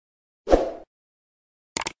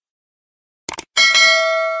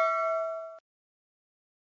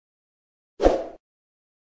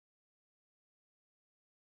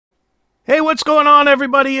Hey, what's going on,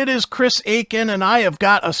 everybody? It is Chris Aiken, and I have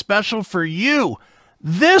got a special for you.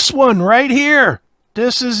 This one right here.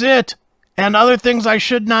 This is it. And other things I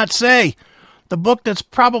should not say. The book that's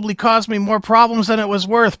probably caused me more problems than it was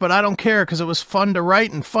worth, but I don't care because it was fun to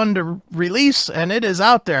write and fun to release, and it is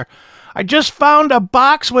out there. I just found a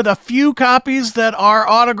box with a few copies that are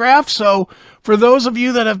autographed, so for those of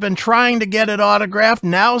you that have been trying to get it autographed,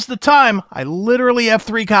 now's the time. I literally have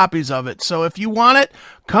 3 copies of it, so if you want it,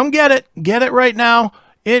 come get it. Get it right now.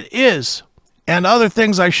 It is, and other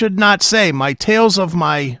things I should not say, my tales of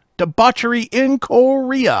my debauchery in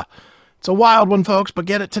Korea. It's a wild one, folks, but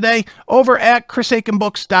get it today over at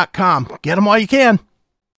chrisaikenbooks.com. Get them while you can.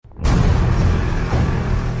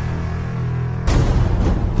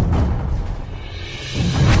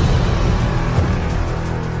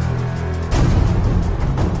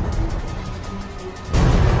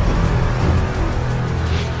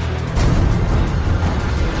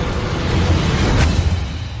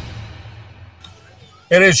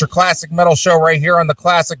 It is your Classic Metal Show right here on the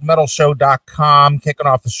ClassicMetalShow.com. Kicking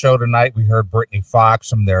off the show tonight, we heard Brittany Fox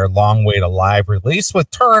from their Long Way to Live release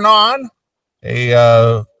with Turn On,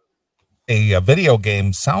 a video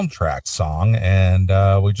game soundtrack song. And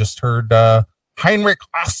we just heard Heinrich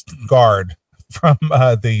Ostgard from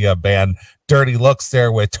the band Dirty Looks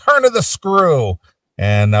there with Turn of the Screw.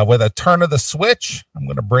 And with a turn of the switch, I'm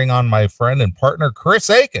going to bring on my friend and partner, Chris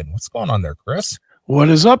Aiken. What's going on there, Chris? What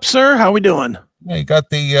is up, sir? How we doing? Yeah, you got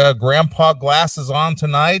the grandpa glasses on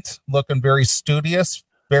tonight, looking very studious,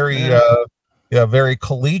 very very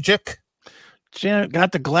collegiate.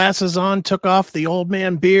 Got the glasses on, took off the old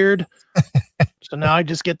man beard. So now I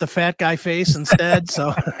just get the fat guy face instead.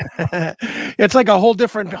 So it's like a whole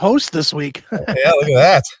different host this week. Yeah, look at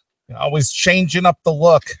that. Always changing up the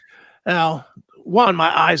look. Now, one,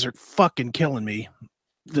 my eyes are fucking killing me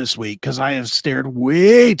this week because I have stared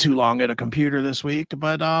way too long at a computer this week,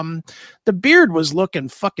 but the beard was looking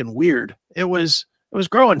fucking weird. It was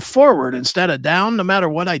growing forward instead of down, no matter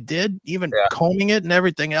what I did, even combing it and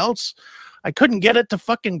everything else. I couldn't get it to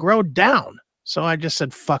fucking grow down. So I just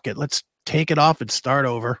said, fuck it, let's take it off and start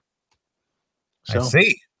over. So I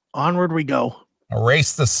see. Onward we go.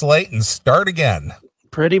 Erase the slate and start again.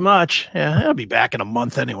 Pretty much. Yeah, I'll be back in a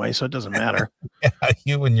month anyway, so it doesn't matter. Yeah,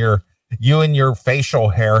 you and your facial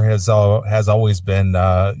hair has always been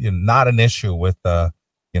not an issue with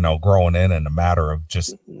growing in a matter of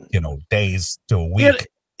just days to a week.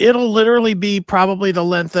 It'll literally be probably the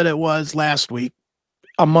length that it was last week,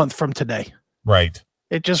 a month from today. Right.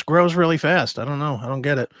 It just grows really fast. I don't know. I don't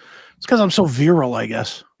get it. It's because I'm so virile, I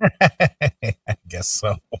guess. I guess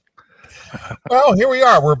so. Well, here we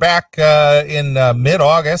are. We're back in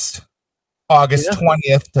mid-August, August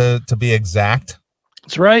 20th to be exact.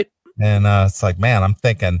 That's right. And it's like, man, I'm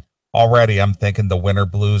thinking the winter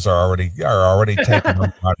blues are already taking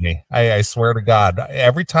them on me. I swear to God,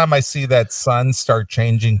 every time I see that sun start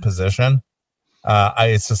changing position,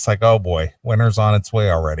 it's just like, oh boy, winter's on its way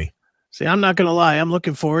already. See, I'm not gonna lie, I'm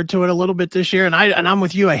looking forward to it a little bit this year, and I'm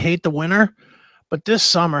with you. I hate the winter, but this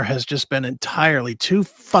summer has just been entirely too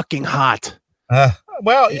fucking hot.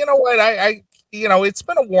 Well, you know what, I it's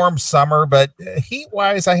been a warm summer, but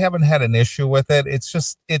heat-wise, I haven't had an issue with it. It's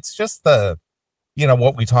just the,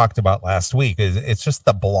 what we talked about last week. It's just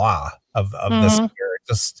the blah of this year. It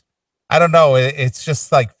just, I don't know. It's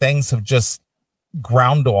just like things have just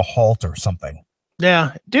ground to a halt or something.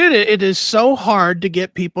 Yeah, dude, it is so hard to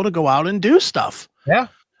get people to go out and do stuff. Yeah.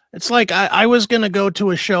 It's like I was going to go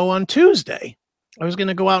to a show on Tuesday. I was going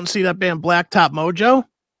to go out and see that band Blacktop Mojo.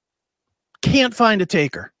 Can't find a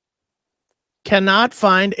taker. Cannot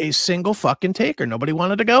find a single fucking taker. Nobody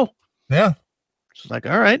wanted to go. Yeah. It's like,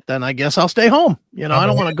 all right, then I guess I'll stay home. I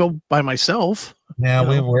don't want to go by myself. Yeah,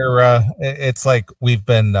 it's like we've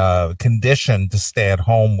been conditioned to stay at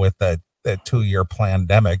home with that 2-year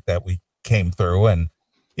pandemic that we came through. And,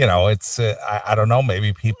 it's, I don't know,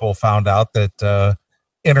 maybe people found out that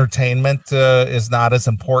entertainment is not as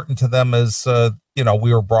important to them as,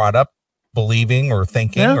 we were brought up believing or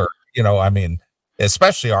thinking or,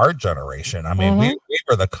 especially our generation. I mean, we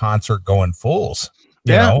were the concert going fools.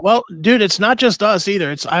 You know? Well, dude, it's not just us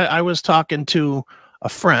either. I was talking to a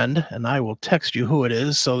friend, and I will text you who it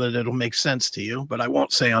is so that it'll make sense to you, but I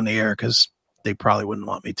won't say on the air because they probably wouldn't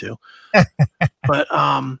want me to. But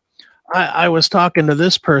I was talking to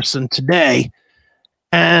this person today,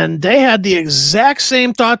 and they had the exact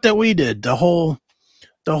same thought that we did. The whole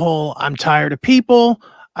I'm tired of people.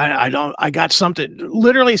 I got something,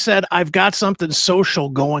 literally said, I've got something social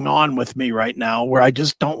going on with me right now where I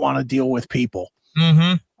just don't want to deal with people.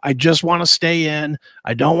 Mm-hmm. I just want to stay in.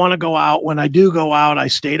 I don't want to go out. When I do go out, I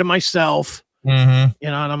stay to myself. Mm-hmm.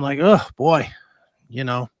 And I'm like, oh boy,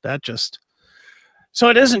 that just, so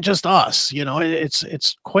it isn't just us,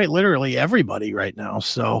 it's quite literally everybody right now.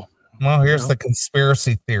 So, Well, here's the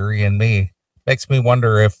conspiracy theory in me. Makes me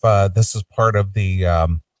wonder if this is part of the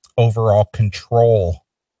overall control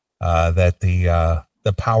that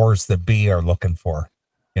the powers that be are looking for.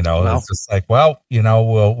 It's just like, well,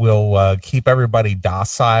 we'll keep everybody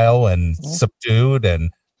docile and subdued,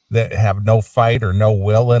 and that have no fight or no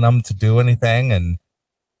will in them to do anything, and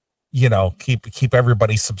keep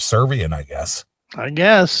everybody subservient, I guess.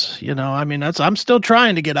 I'm still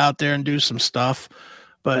trying to get out there and do some stuff,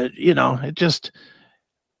 but it just,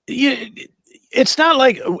 it's not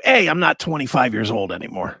like, I'm not 25 years old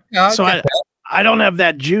anymore. Yeah, so I don't have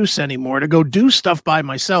that juice anymore to go do stuff by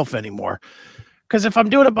myself anymore. Because if I'm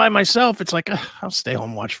doing it by myself, it's like, I'll stay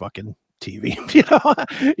home, watch fucking TV,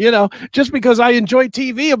 just because I enjoy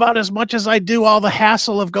TV about as much as I do all the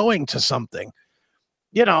hassle of going to something.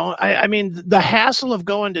 I mean, the hassle of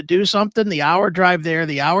going to do something, the hour drive there,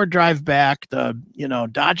 the hour drive back, the,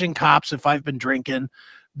 dodging cops if I've been drinking,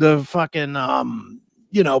 the fucking,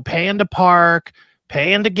 paying to park,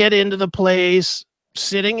 paying to get into the place,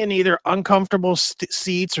 sitting in either uncomfortable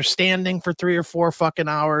seats or standing for 3 or 4 fucking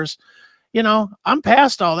hours. I'm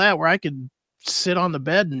past all that where I could sit on the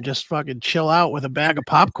bed and just fucking chill out with a bag of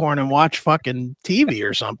popcorn and watch fucking TV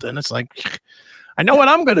or something. It's like, I know what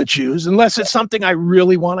I'm going to choose unless it's something I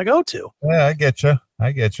really want to go to. Yeah, I get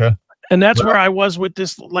you. And that's where I was with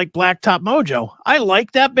this, like, Blacktop Mojo. I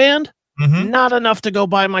like that band, not enough to go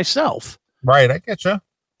by myself. Right. I get you.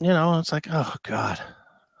 It's like, oh God,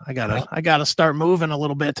 I gotta start moving a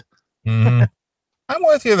little bit. Mm-hmm. I'm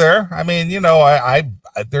with you there. I mean, I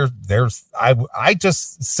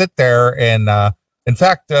just sit there and, in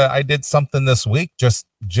fact, I did something this week just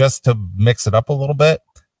to mix it up a little bit.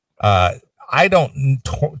 I don't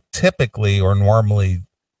typically or normally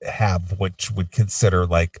have what you would consider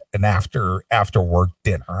like an after work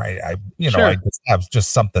dinner. I just have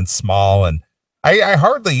just something small, and I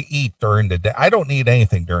hardly eat during the day. I don't eat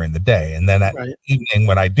anything during the day. And then at evening,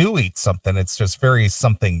 when I do eat something, it's just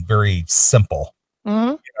something very simple.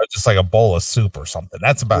 Just like a bowl of soup or something.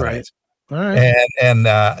 That's about it. All right. And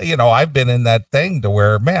I've been in that thing to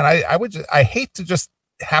where, man, I hate to just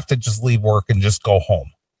have to just leave work and just go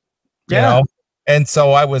home. And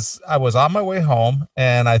so I was on my way home,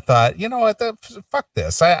 and I thought, what, fuck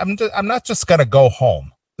this. I'm not just gonna go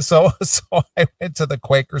home. So I went to the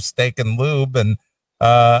Quaker Steak and Lube, and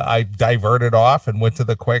I diverted off and went to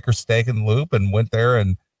the Quaker Steak and Lube and went there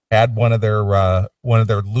and had one of their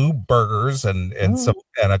lube burgers and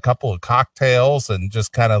a couple of cocktails, and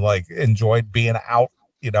just kind of like enjoyed being out,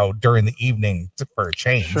 during the evening for a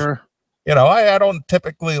change. Sure. I don't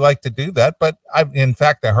typically like to do that, but in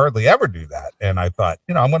fact, I hardly ever do that. And I thought,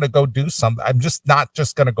 I'm going to go do something. I'm just not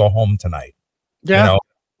just going to go home tonight,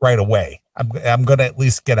 right away. I'm going to at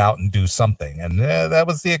least get out and do something. And that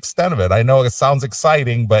was the extent of it. I know it sounds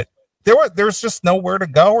exciting, but there's just nowhere to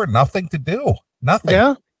go or nothing to do. Nothing.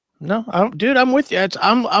 Yeah. No, dude, I'm with you.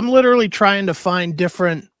 I'm literally trying to find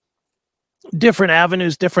different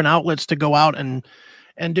avenues, different outlets to go out and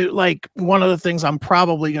do. Like, one of the things I'm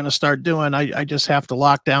probably going to start doing, I just have to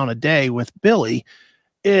lock down a day with Billy,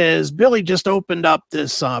 is Billy just opened up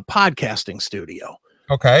this podcasting studio.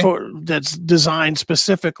 Okay. That's designed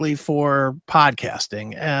specifically for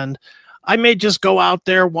podcasting. And I may just go out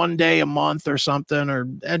there one day a month or something,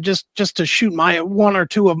 and just to shoot my 1 or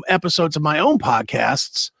 2 episodes of my own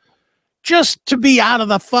podcasts, just to be out of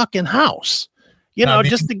the fucking house, what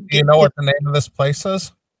the name of this place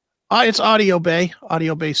is? It's Audio Bay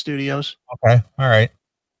Studios. Okay. All right.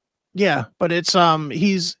 Yeah. But it's,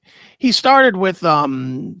 he started with,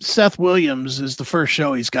 Seth Williams is the first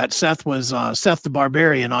show he's got. Seth was, Seth the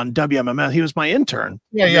Barbarian on WMMS. He was my intern.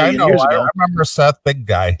 Yeah. I know. I remember Seth, big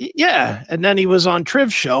guy. Yeah. And then he was on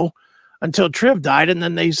Triv's show until Triv died. And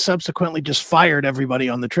then they subsequently just fired everybody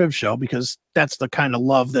on the Triv show, because that's the kind of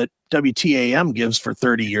love that WTAM gives for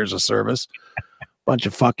 30 years of service. Bunch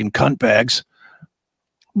of fucking cunt bags.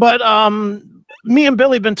 But me and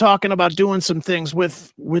Billy been talking about doing some things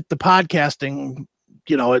with the podcasting,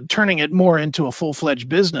 turning it more into a full-fledged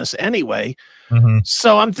business anyway.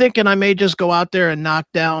 So I'm thinking I may just go out there and knock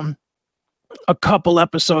down a couple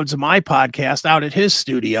episodes of my podcast out at his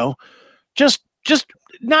studio. Just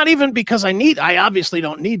not even because I obviously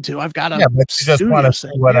don't need to. I've got a but you just want to see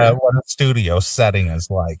what a studio setting is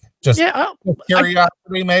like. Just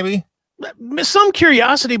curiosity, maybe. Some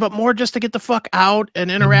curiosity, but more just to get the fuck out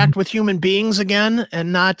and interact with human beings again,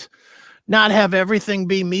 and not have everything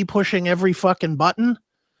be me pushing every fucking button.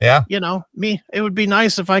 Yeah. It would be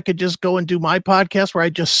nice if I could just go and do my podcast where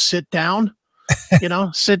I just sit down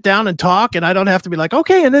sit down and talk, and I don't have to be like,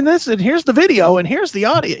 okay, and then this, and here's the video, and here's the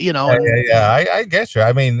audio, I get you.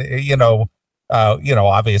 I mean,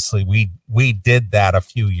 obviously we did that a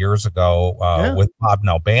few years ago with Bob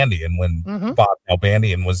Nalbandian when Bob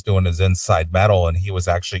Nalbandian was doing his Inside Metal, and he was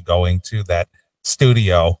actually going to that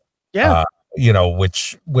studio,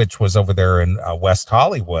 which was over there in West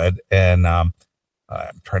Hollywood. And I'm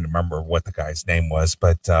trying to remember what the guy's name was,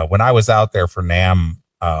 but when I was out there for NAMM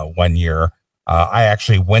 1 year, I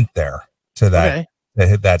actually went there to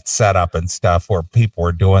that setup and stuff where people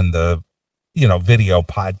were doing the, video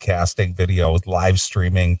podcasting, video live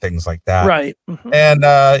streaming, things like that. Right. And,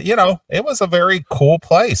 it was a very cool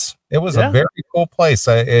place. It was a very cool place.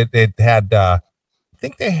 It had, I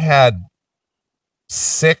think they had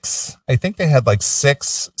like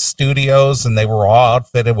 6 studios, and they were all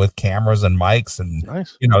outfitted with cameras and mics, and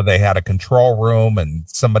nice. They had a control room, and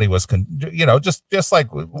somebody was just like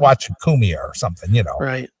watching Kumia or something,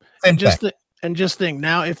 right. Same thing. And just think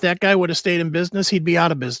now, if that guy would have stayed in business, he'd be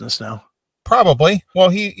out of business now. Probably. Well,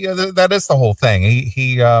 that is the whole thing.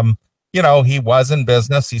 He was in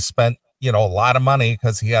business. He spent a lot of money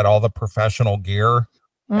because he had all the professional gear.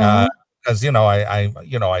 Because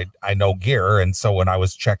I know gear, and so when I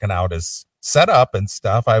was checking out his setup and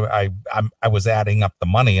stuff, I was adding up the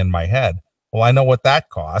money in my head. Well, I know what that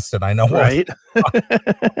cost, and I know right,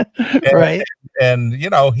 right. And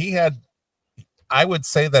he had, I would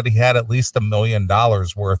say that he had at least $1 million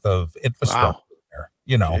worth of infrastructure there.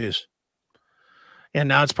 Jeez. And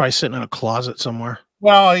now it's probably sitting in a closet somewhere.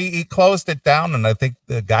 Well, he closed it down, and I think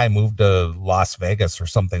the guy moved to Las Vegas or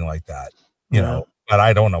something like that. But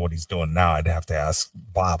I don't know what he's doing now. I'd have to ask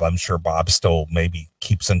Bob. I'm sure Bob still maybe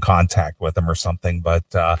keeps in contact with him or something, but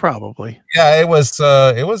probably. Yeah, it was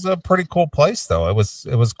a pretty cool place though. It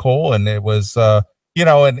was cool, and it was and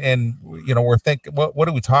we're thinking, what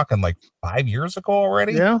are we talking, like 5 years ago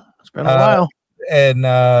already? Yeah, it's been a while. And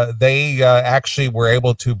they actually were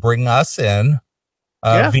able to bring us in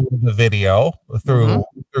via the video through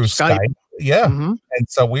Skype. Yeah. And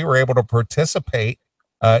so we were able to participate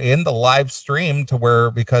in the live stream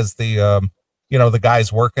because the the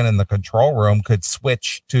guys working in the control room could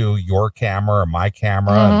switch to your camera or my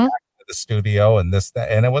camera and back to the studio and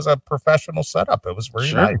and it was a professional setup. It was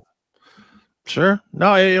very nice. Sure.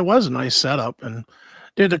 No, it was a nice setup. And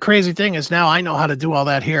dude, the crazy thing is now I know how to do all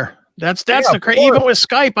that here. That's the crazy. Even with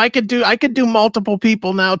Skype, I could do multiple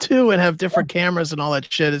people now too and have different cameras and all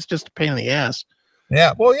that shit. It's just a pain in the ass.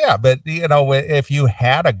 Yeah. Well, yeah, but if you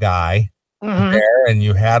had a guy there, and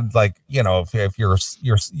you had like, if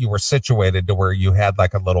you were situated to where you had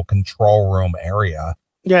like a little control room area,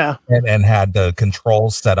 and had the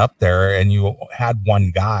controls set up there, and you had one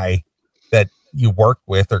guy that you worked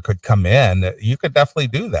with or could come in, you could definitely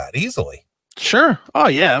do that easily. Sure. Oh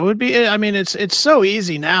yeah, it would be. I mean, it's so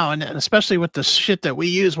easy now, and especially with the shit that we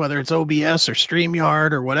use, whether it's OBS or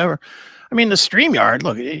StreamYard or whatever. I mean, the StreamYard,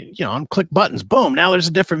 look, I'm click buttons, boom, now there's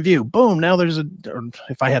a different view. Boom, now there's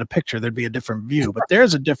if I had a picture, there'd be a different view, but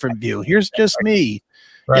there's a different view. Here's just me.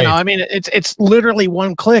 Right. I mean, it's literally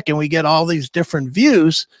one click and we get all these different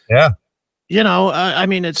views. Yeah. I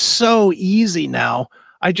mean, it's so easy now.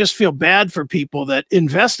 I just feel bad for people that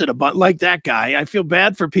invested a bunch, like that guy. I feel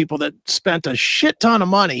bad for people that spent a shit ton of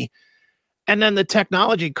money, and then the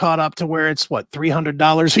technology caught up to where it's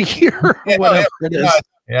 $300 a year, or whatever it is.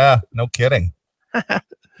 Yeah, no kidding.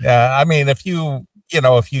 Yeah, I mean, if you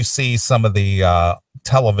see some of the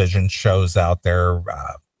television shows out there,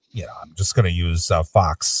 I'm just going to use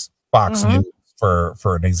Fox News for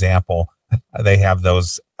an example. They have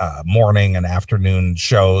those morning and afternoon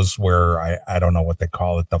shows where I don't know what they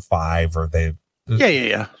call it, the 5 or they.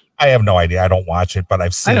 Yeah. I have no idea. I don't watch it, but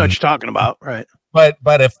I've seen. I know what you're talking about, right? But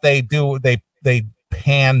if they do, they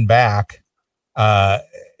pan back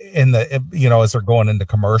in the as they're going into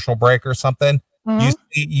commercial break or something.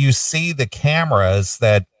 You see the cameras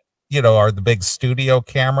that are the big studio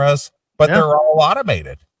cameras, but they're all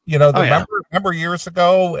automated. Remember years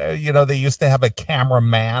ago, they used to have a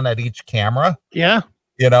cameraman at each camera. Yeah.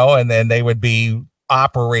 And then they would be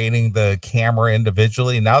operating the camera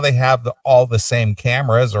individually. Now they have all the same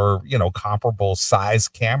cameras or, comparable size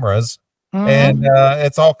cameras. And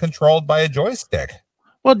it's all controlled by a joystick.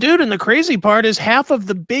 Well, dude, and the crazy part is half of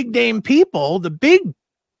the big name people, the big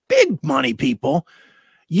money people,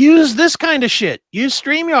 use this kind of shit. Use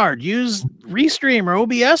StreamYard, use Restream or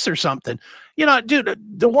OBS or something. Dude,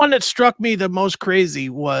 the one that struck me the most crazy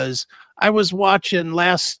was I was watching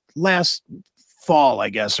last fall, I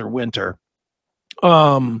guess, or winter.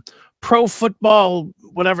 Pro Football,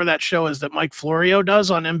 whatever that show is that Mike Florio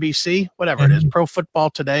does on NBC, whatever it is, Pro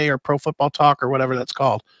Football Today or Pro Football Talk or whatever that's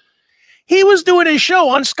called. He was doing his show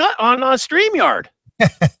on StreamYard.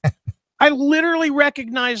 I literally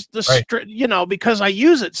recognized the, because I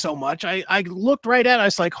use it so much. I looked right at it. I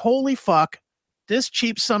was like, holy fuck, this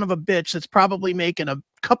cheap son of a bitch that's probably making a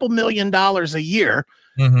couple $1 million a year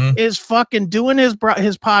is fucking doing his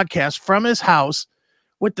podcast from his house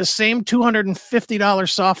with the same $250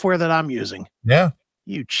 software that I'm using. Yeah.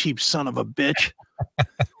 You cheap son of a bitch.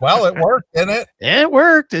 Well, it worked, didn't it? It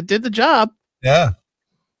worked. It did the job. Yeah.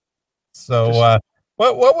 So,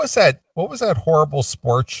 what was that? What was that horrible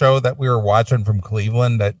sports show that we were watching from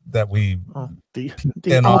Cleveland that we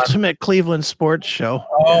the ultimate Cleveland sports show?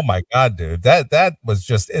 Oh my God, dude. That was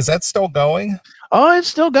just, is that still going? Oh, it's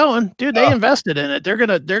still going. Dude, they invested in it.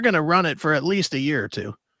 They're gonna run it for at least a year or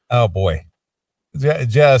two. Oh boy.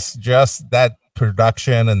 Just that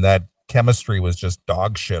production and that chemistry was just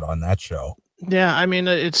dog shit on that show. Yeah, I mean,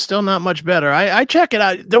 it's still not much better. I check it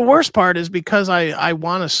out. The worst part is because I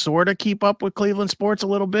want to sort of keep up with Cleveland sports a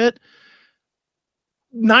little bit.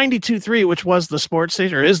 92.3, which was the sports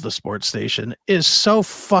station, or is the sports station, is so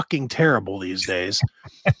fucking terrible these days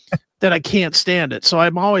that I can't stand it. So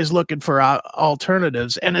I'm always looking for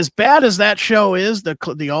alternatives. And as bad as that show is,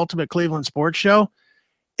 the ultimate Cleveland sports show,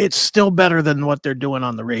 it's still better than what they're doing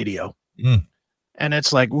on the radio. And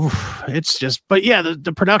it's like, oof, it's just, but yeah,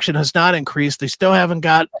 the production has not increased. They still haven't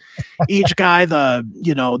got each guy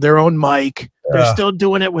their own mic. They're still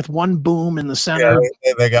doing it with one boom in the center.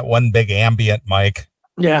 Yeah, they got one big ambient mic.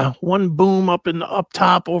 Yeah, one boom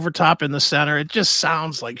over top in the center. It just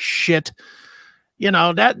sounds like shit.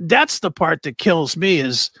 That's the part that kills me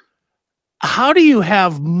is how do you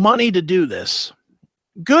have money to do this?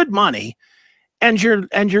 Good money, and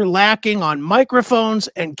you're lacking on microphones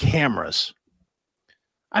and cameras.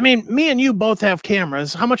 I mean, me and you both have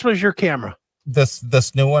cameras. How much was your camera?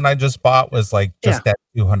 This new one I just bought was like just at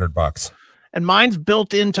 $200. And mine's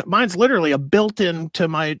literally built into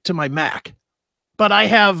my Mac. But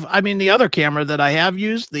the other camera that I have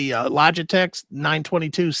used, the Logitech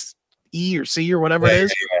 922E or C or whatever it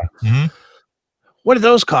is. Yeah. What do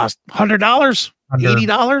those cost? $100?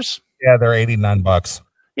 $80? Yeah, they're $89.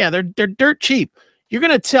 Yeah, they're dirt cheap. You're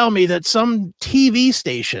going to tell me that some TV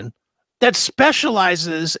station that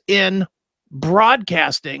specializes in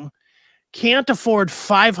broadcasting can't afford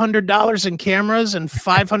 $500 in cameras and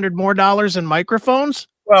 $500 more in microphones?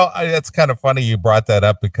 Well, it's kind of funny you brought that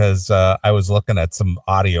up because I was looking at some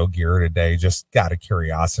audio gear today, just out of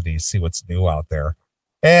curiosity, see what's new out there.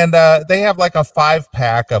 And they have like a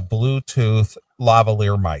 5-pack of Bluetooth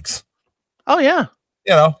lavalier mics. Oh yeah.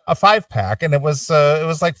 A 5-pack, and it was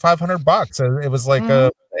like $500. It was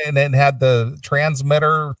like and it had the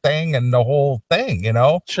transmitter thing and the whole thing,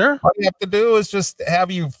 Sure. All you have to do is just have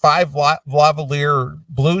 5 lavalier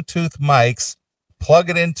Bluetooth mics, plug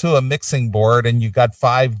it into a mixing board, and you got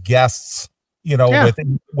 5 guests,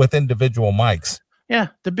 with individual mics. Yeah.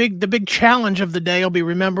 The big challenge of the day will be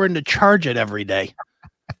remembering to charge it every day.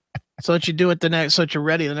 So that you do it so that you're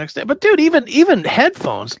ready the next day. But dude, even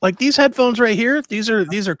headphones, like these headphones right here, these are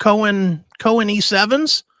Cohen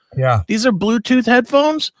E7s. Yeah. These are Bluetooth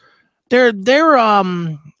headphones. They're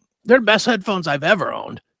the best headphones I've ever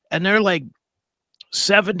owned. And they're like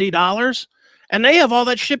 $70. And they have all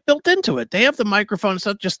that shit built into it. They have the microphone. It's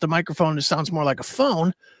not just the microphone that sounds more like a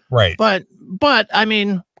phone. Right. But I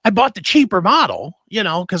mean, I bought the cheaper model,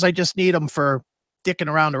 because I just need them for dicking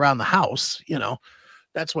around the house,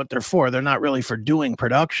 That's what they're for. They're not really for doing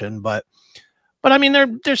production, but I mean, they're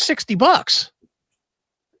 $60.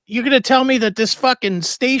 You're going to tell me that this fucking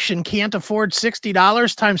station can't afford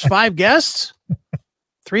 $60 times 5 guests?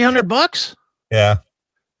 $300? Yeah.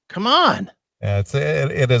 Come on. Yeah,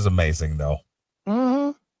 it is amazing though.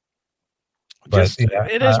 Mm-hmm.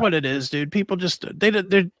 It is what it is, dude. People just,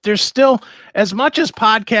 they're still, as much as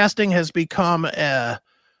podcasting has become a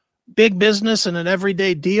big business and an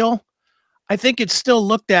everyday deal, I think it's still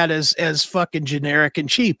looked at as fucking generic and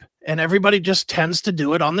cheap, and everybody just tends to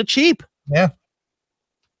do it on the cheap. Yeah.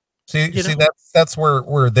 See, that's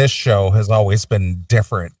where this show has always been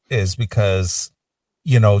different, is because,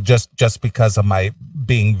 just because of my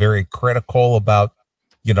being very critical about,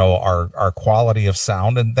 our quality of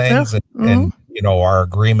sound and things, and our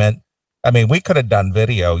agreement. I mean, we could have done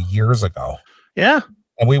video years ago. Yeah.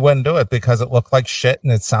 And we wouldn't do it because it looked like shit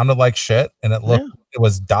and it sounded like shit and it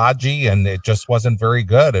was dodgy and it just wasn't very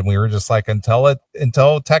good. And we were just like,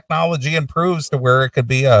 until technology improves to where it could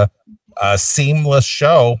be a seamless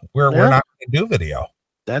show, we're not going to do video.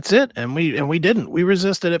 That's it. And we didn't. We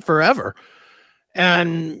resisted it forever.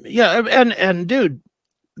 And and dude,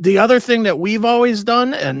 the other thing that we've always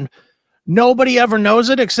done, and nobody ever knows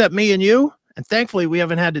it except me and you, and thankfully we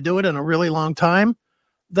haven't had to do it in a really long time,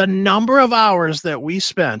 the number of hours that we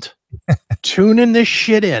spent tuning this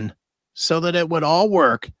shit in so that it would all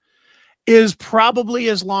work is probably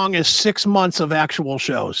as long as 6 months of actual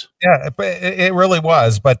shows. Yeah, it really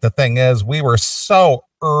was. But the thing is, we were so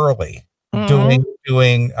early doing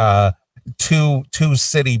two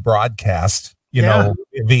city broadcast,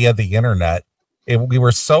 via the internet. We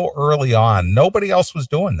were so early on. Nobody else was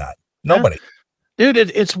doing that. Nobody. Dude,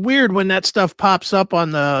 it's weird when that stuff pops up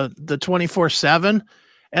on the 24/7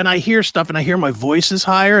 and I hear stuff and I hear my voice is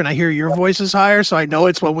higher and I hear your voice is higher. So I know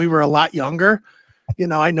it's when we were a lot younger.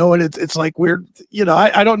 I know it's like weird.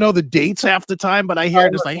 I don't know the dates half the time, but I hear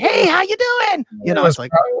it. It's like, hey, how you doing? It's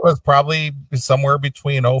like it was probably somewhere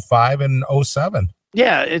between 05 and 07.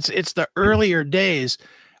 Yeah, it's the earlier days.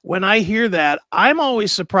 When I hear that, I'm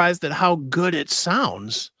always surprised at how good it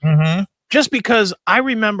sounds. Mm-hmm. Just because I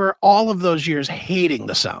remember all of those years hating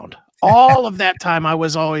the sound. All of that time I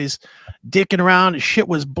was always dicking around and shit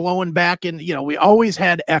was blowing back in. We always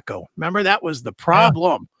had echo. Remember, that was the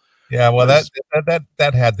problem. Yeah, well,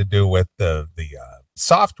 that had to do with the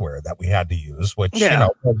software that we had to use, which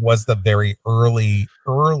was the very early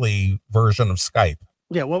version of Skype.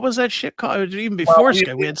 Yeah, what was that shit called? Even before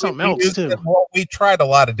Skype, we had something else too. Well, we tried a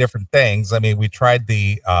lot of different things. I mean, we tried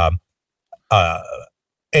the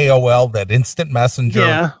AOL, that instant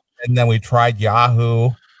messenger, and then we tried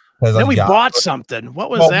Yahoo. Then we bought something. What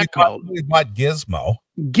was that called? We bought Gizmo.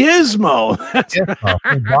 Gizmo. Gizmo.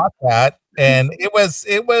 We bought that, and it was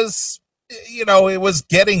it was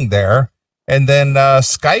getting there. And then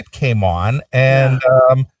Skype came on, and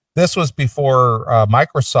this was before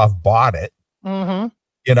Microsoft bought it. Mm-hmm.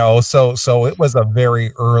 So it was a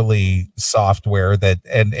very early software that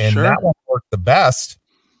that one worked the best.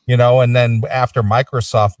 And then after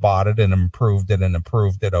Microsoft bought it and improved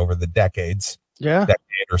it over the decade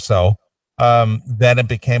or so, then it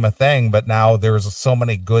became a thing. But now there's so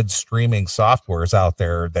many good streaming softwares out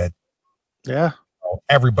there that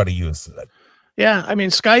everybody uses it. Yeah, I mean,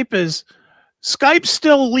 Skype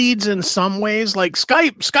still leads in some ways. Like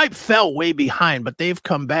Skype fell way behind, but they've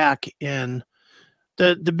come back in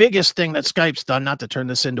the biggest thing that Skype's done, not to turn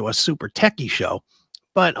this into a super techie show,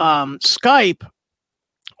 but Skype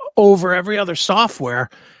over every other software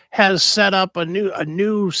has set up a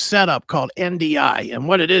new setup called NDI. And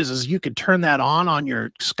what it is you can turn that on your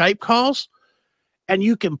Skype calls and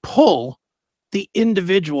you can pull the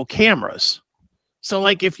individual cameras. So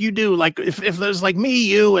like if you do, like if there's like me,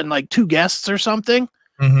 you, and like two guests or something,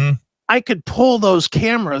 I could pull those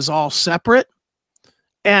cameras all separate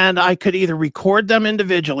and I could either record them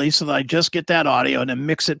individually so that I just get that audio and then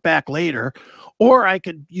mix it back later, or I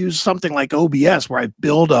could use something like OBS where I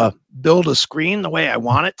build a screen the way I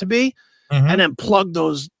want it to be, and then plug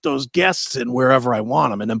those guests in wherever I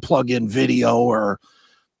want them, and then plug in video or,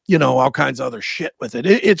 all kinds of other shit with it.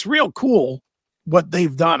 It's real cool what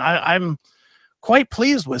they've done. I'm quite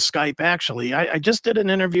pleased with Skype, actually. I just did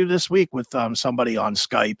an interview this week with somebody on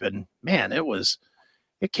Skype, and man,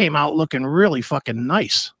 it came out looking really fucking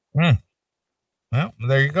nice. Well,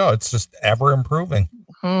 there you go. It's just ever improving.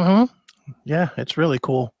 Yeah, it's really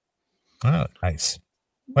cool. Oh, nice.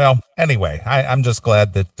 Well, anyway, I'm just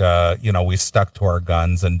glad that we stuck to our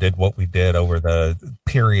guns and did what we did over the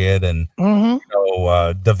period, and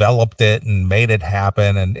developed it and made it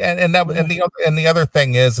happen. And the other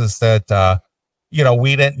thing is that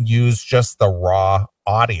we didn't use just the raw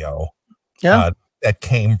audio that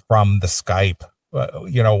came from the Skype,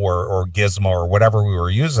 or Gizmo or whatever we were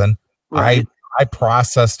using. Right. I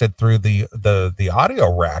processed it through the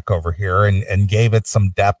audio rack over here and gave it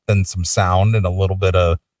some depth and some sound and a little bit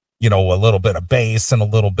of bass and a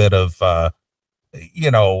little bit of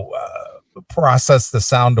process the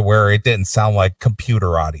sound to where it didn't sound like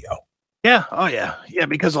computer audio. Yeah. Oh yeah. Yeah.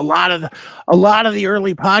 Because a lot of the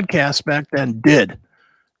early podcasts back then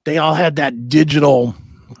they all had that digital,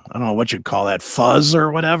 I don't know what you'd call that, fuzz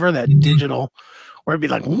or whatever, that digital, where it'd be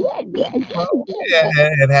like,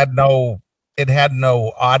 it had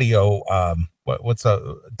no audio. What's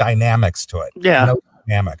dynamics to it? Yeah. No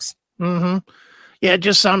dynamics. Yeah. It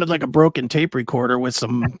just sounded like a broken tape recorder with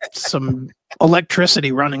some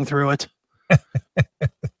electricity running through it.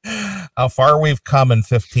 How far we've come in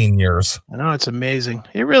 15 years. I know, it's amazing.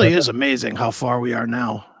 It really is amazing how far we are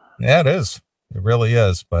now. Yeah, it is. It really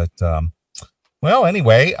is. But well,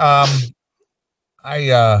 anyway, I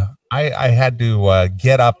had to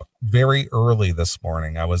get up very early this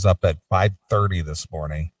morning. I was up at 5:30 this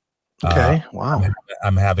morning. Okay. Wow.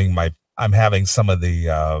 I'm having some of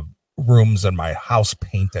the rooms in my house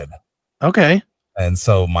painted. Okay. And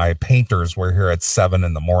so my painters were here at 7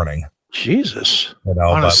 a.m. Jesus.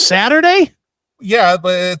 On a Saturday? Yeah,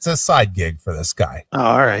 but it's a side gig for this guy. Oh,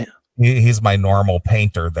 all right. He's my normal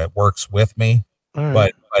painter that works with me, All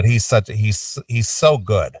right. but he's so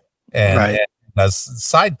good and Right. does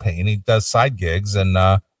side paint. He does side gigs, and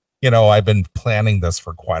I've been planning this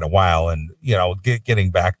for quite a while, and getting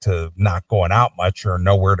back to not going out much or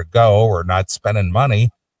nowhere to go or not spending money.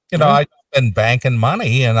 I've been banking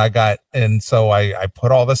money, and so I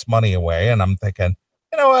put all this money away, and I'm thinking,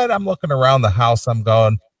 you know what? I'm looking around the house. I'm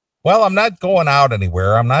going, well, I'm not going out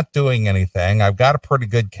anywhere. I'm not doing anything. I've got a pretty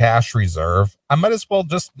good cash reserve. I might as well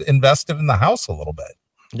just invest it in the house a little bit.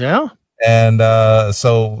 Yeah. And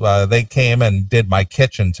so they came and did my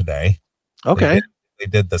kitchen today. Okay. They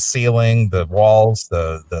did the ceiling, the walls,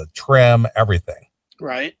 the trim, everything.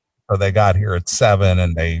 Right. So they got here at 7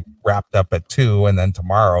 and they wrapped up at 2. And then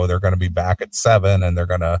tomorrow they're going to be back at 7 and they're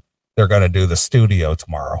going to do the studio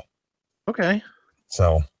tomorrow. Okay.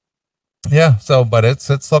 So yeah, but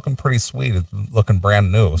it's looking pretty sweet. It's looking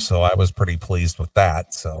brand new. So I was pretty pleased with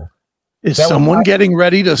that. So is someone getting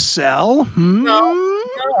ready to sell? No,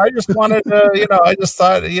 I just wanted to, I just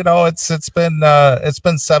thought, it's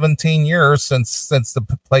been 17 years since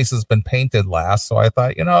the place has been painted last. So I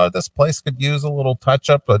thought, this place could use a little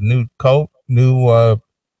touch up, a new coat,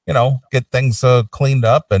 get things cleaned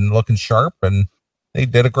up and looking sharp. And they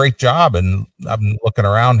did a great job. And I'm looking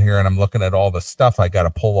around here and I'm looking at all the stuff I got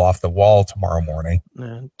to pull off the wall tomorrow morning.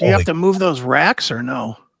 Do you have to move those racks or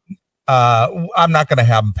no? I'm not going to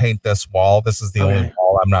have them paint this wall. This is the only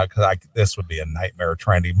wall I'm not, because this would be a nightmare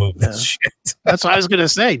trying to move this shit. That's what I was going to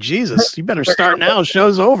say. Jesus, you better start now.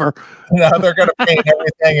 Show's over. No, they're going to paint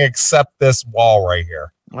everything except this wall right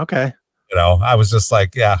here. Okay. I was just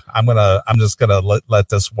like, yeah, I'm just going to let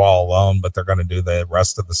this wall alone, but they're going to do the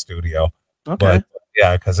rest of the studio. Okay. But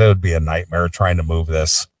yeah, because it would be a nightmare trying to move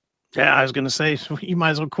this. Yeah, I was going to say, you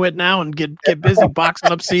might as well quit now and get busy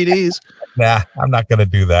boxing up CDs. Nah, I'm not going to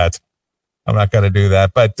do that.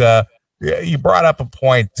 But you brought up a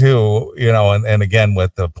point too, and again,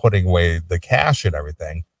 with the putting away the cash and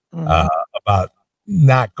everything, about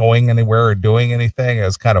not going anywhere or doing anything. It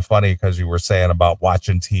was kind of funny because you were saying about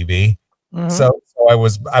watching TV. So I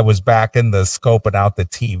was back in the scoping out the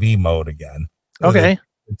TV mode again. Okay.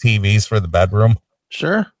 The TVs for the bedroom.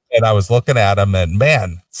 Sure. And I was looking at them, and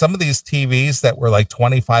man, some of these TVs that were like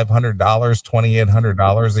 $2,500,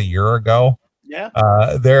 $2,800 a year ago. Yeah.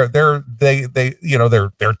 They're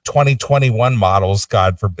 2021 models,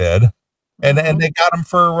 God forbid. And they got them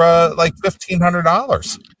for like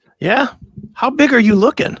 $1,500. Yeah. How big are you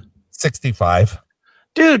looking? 65.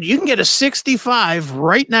 Dude, you can get a 65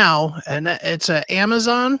 right now, and it's a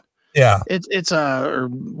Amazon. Yeah. It's a or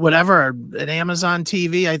whatever, an Amazon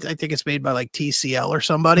TV. I think it's made by like TCL or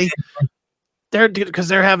somebody. Because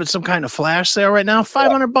they're having some kind of flash sale right now.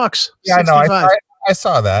 $500. Yeah, I know. I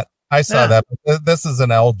saw that. That. But this is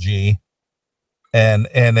an LG, and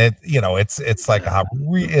it it's like a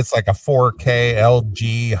 4K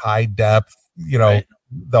LG high depth. Right.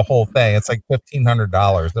 The whole thing. It's like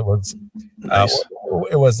 $1,500. It was nice.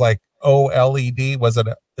 It was like OLED. Was it?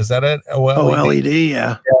 Is that it? OLED.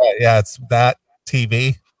 Yeah. Yeah. It's that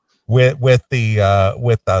TV with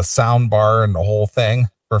the sound bar and the whole thing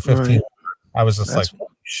for $1,500. Right. I was just like, oh,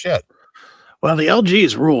 shit. Well, the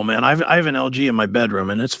LG's rule, man. I have an LG in my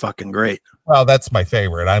bedroom, and it's fucking great. Well, that's my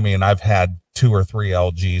favorite. I mean, I've had 2 or 3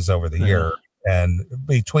 LGs over the year, and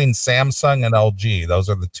between Samsung and LG, those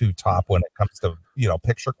are the 2 top when it comes to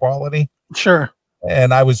picture quality. Sure.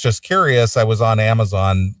 And I was just curious. I was on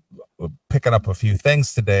Amazon picking up a few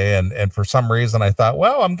things today, and for some reason I thought,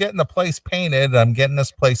 well, I'm getting the place painted, I'm getting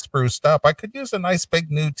this place spruced up. I could use a nice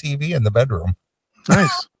big new TV in the bedroom.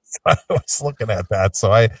 Nice. I was looking at that.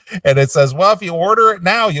 And it says, well, if you order it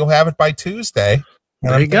now, you'll have it by Tuesday.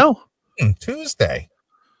 And there you go. Tuesday.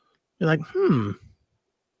 You're like,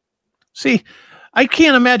 See, I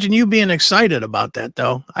can't imagine you being excited about that,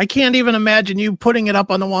 though. I can't even imagine you putting it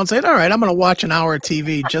up on the wall and saying, all right, I'm going to watch an hour of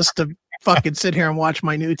TV just to fucking sit here and watch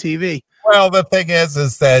my new TV. Well, the thing is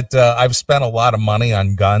that I've spent a lot of money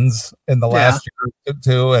on guns in the last year or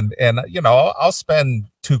two. And I'll spend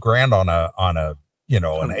 $2,000 on a an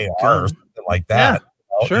AR or something like that.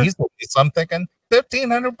 Yeah, sure. Easily. So I'm thinking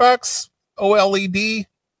 $1,500 OLED,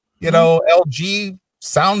 LG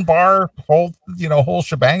sound bar, whole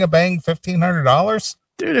shebang bang, $1,500.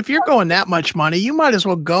 Dude, if you're going that much money, you might as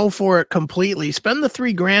well go for it completely. Spend the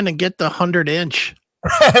 $3,000 and get the 100-inch.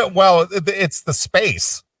 Well, it's the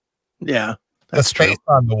space. Yeah, the space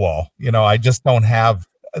on the wall. I just don't have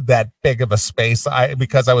that big of a space.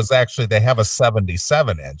 Because I was actually, they have a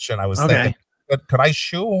 77-inch, and I was thinking could I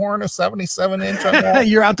shoehorn a 77 inch on that?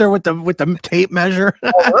 You're out there with the tape measure.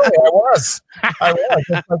 Oh, really? I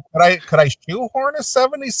was. Could I shoehorn a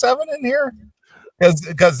 77 in here?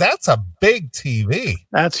 Because that's a big TV.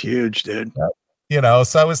 That's huge, dude.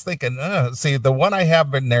 So I was thinking, see, the one I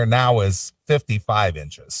have in there now is 55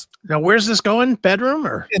 inches. Now, where's this going? Bedroom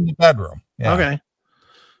or in the bedroom? Yeah. Okay.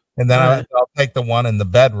 And then I'll take the one in the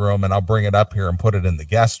bedroom and I'll bring it up here and put it in the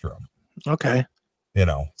guest room. Okay.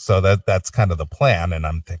 So that's kind of the plan. And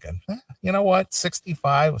I'm thinking, you know what?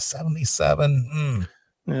 65, 77.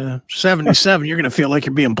 Yeah. 77. You're going to feel like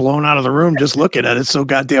you're being blown out of the room just looking at it. It's so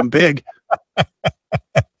goddamn big.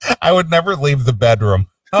 I would never leave the bedroom.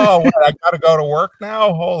 Oh, what, I got to go to work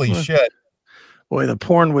now? Holy shit. Boy, the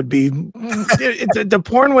porn would be, the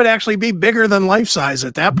porn would actually be bigger than life size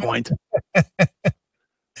at that point.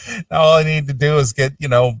 All I need to do is get,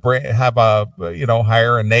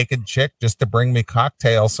 hire a naked chick just to bring me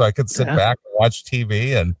cocktails so I could sit back and watch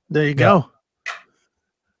TV. And there you go.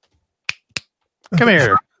 Come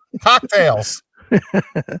here. Cocktails.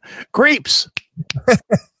 Grapes.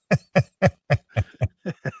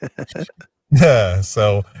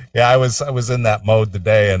 So I was in that mode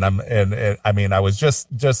today, and I was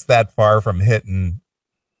just that far from hitting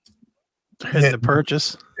the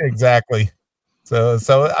purchase. Exactly.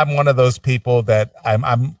 So I'm one of those people that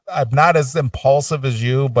I'm not as impulsive as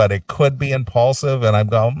you, but it could be impulsive, and I'm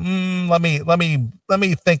going, let me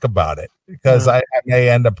think about it, because I may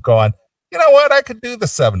end up going, you know what, I could do the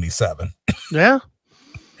 77. Yeah.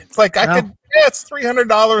 It's like it's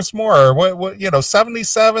 $300 more. What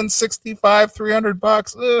 77, 65,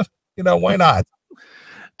 $300. Why not?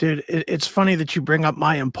 Dude, it's funny that you bring up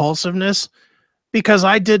my impulsiveness, because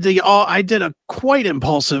I did a quite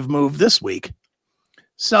impulsive move this week.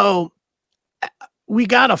 So we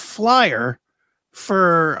got a flyer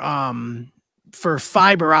for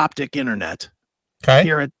fiber optic internet. Okay.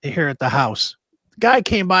 Here at the house. The guy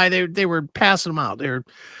came by, they were passing them out. They're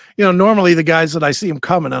normally the guys that I see them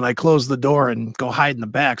coming and I close the door and go hide in the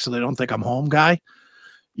back so they don't think I'm home guy.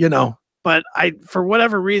 But for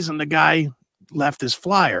whatever reason, the guy left his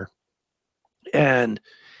flyer, and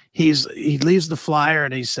he leaves the flyer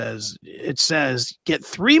and it says get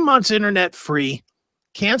 3 months internet free,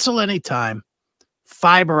 cancel anytime,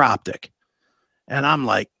 fiber optic. And I'm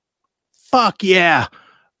like, fuck yeah.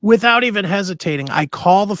 Without even hesitating, I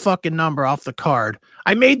call the fucking number off the card.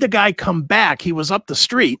 I made the guy come back. He was up the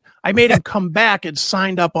street. I made him come back and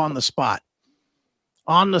signed up on the spot.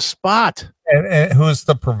 On the spot. And who's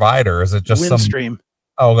the provider? Is it just Windstream?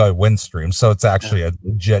 Windstream. So it's actually a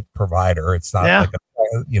legit provider. It's not like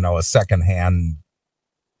a secondhand,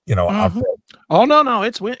 outfit. Oh no,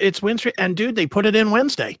 it's Windstream. And dude, they put it in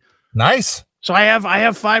Wednesday. Nice. So I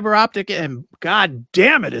have fiber optic, and god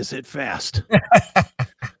damn it, is it fast.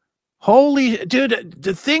 Holy dude,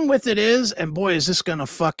 the thing with it is, and boy, is this gonna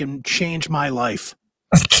fucking change my life.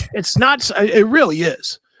 It's not, it really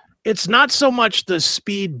is. It's not so much the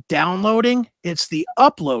speed downloading, it's the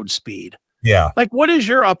upload speed. Yeah. Like, what is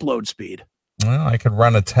your upload speed? Well, I could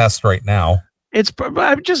run a test right now. You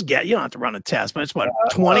don't have to run a test, but it's what,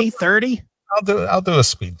 20, 30? I'll do a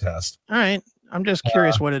speed test. All right. I'm just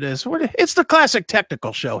curious what it is. It's the classic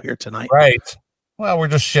technical show here tonight. Right. Well, we're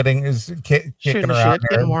just kicking around,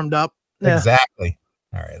 getting warmed up. Yeah. Exactly.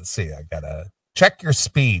 All right. Let's see. I gotta check your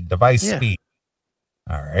speed, device speed.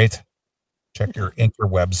 All right. Check your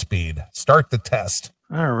interweb speed. Start the test.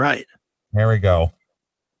 All right. There we go.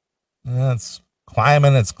 It's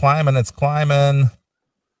climbing. It's climbing. It's climbing.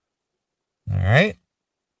 All right.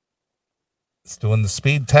 It's doing the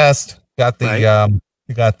speed test. Got the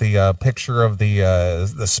you got the picture of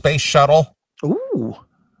the space shuttle. Ooh.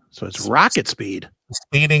 So it's rocket speed.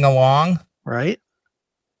 Speeding along. Right.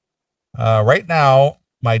 Right now,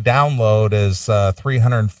 my download is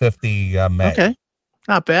 350 meg. Okay.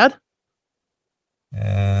 Not bad.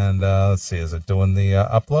 And let's see, is it doing the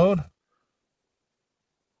upload?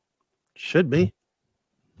 Should be.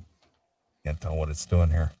 Can't tell what it's doing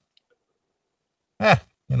here.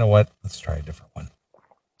 You know what? Let's try a different one.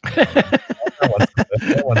 This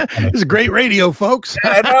is great radio, folks.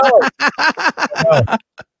 I know.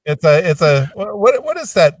 It's a what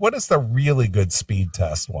is that? What is the really good speed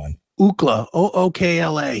test one? Ookla,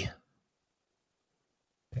 OOKLA.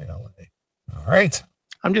 All right.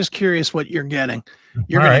 I'm just curious what you're getting.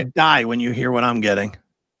 You're going to die when you hear what I'm getting.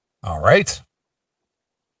 All right.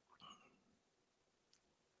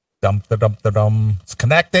 Dump. It's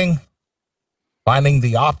connecting. Finding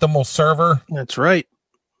the optimal server. That's right.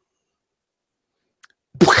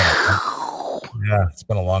 Yeah, it's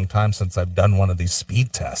been a long time since I've done one of these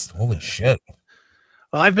speed tests. Holy shit.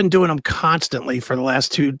 Well, I've been doing them constantly for the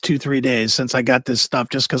last 3 days since I got this stuff,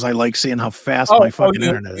 just because I like seeing how fast my fucking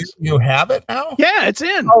internet is. You have it now? Yeah, it's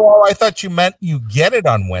in. Oh, well, I thought you meant you get it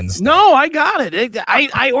on Wednesday. No, I got it.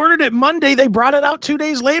 I ordered it Monday. They brought it out 2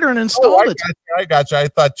 days later and installed it. I got you. I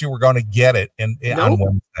thought you were going to get it on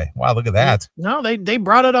Wednesday. Wow, look at that. No, they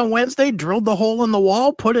brought it on Wednesday, drilled the hole in the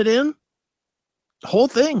wall, put it in. The whole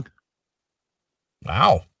thing.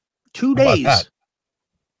 Wow. 2 days.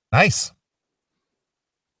 Nice.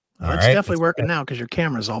 It's definitely working now because your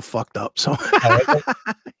camera's all fucked up. So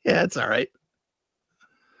yeah, it's all right.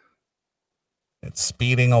 It's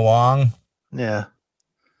speeding along. Yeah.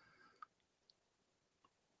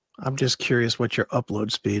 I'm just curious what your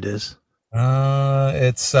upload speed is.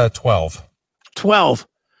 It's 12. 12.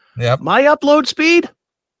 Yep. My upload speed,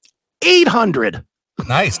 800.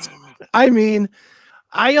 Nice. I mean,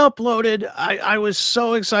 I uploaded. I was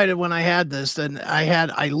so excited when I had this, and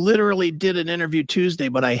I literally did an interview Tuesday,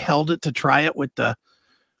 but I held it to try it with the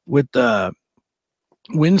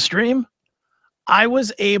Windstream. I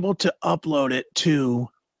was able to upload it to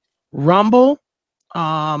Rumble,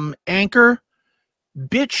 Anchor,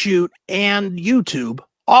 BitChute, and YouTube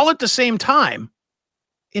all at the same time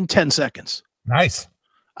in 10 seconds. Nice.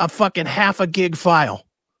 A fucking half a gig file.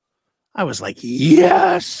 I was like,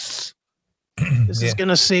 yes. This is going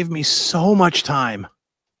to save me so much time.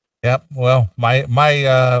 Yep. Well, my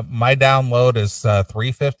download is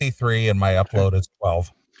 353 and my upload is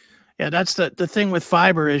 12. Yeah, that's the thing with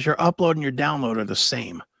fiber is your upload and your download are the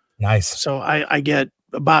same. Nice. So I get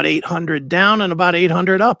about 800 down and about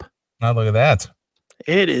 800 up. Now look at that.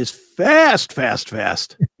 It is fast.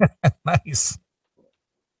 Nice.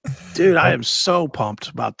 Dude, I am so pumped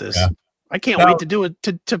about this. Yeah. I can't wait to do it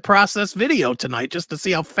to process video tonight just to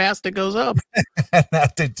see how fast it goes up. How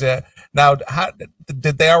did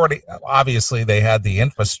they already? Obviously, they had the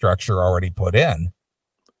infrastructure already put in.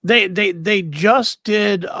 They just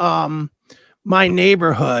did my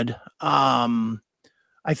neighborhood.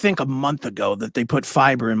 I think a month ago that they put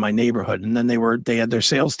fiber in my neighborhood, and then they had their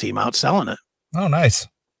sales team out selling it. Oh, nice.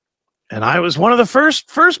 And I was one of the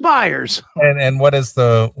first buyers. And what is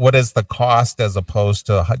the cost as opposed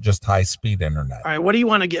to just high speed internet? All right, what do you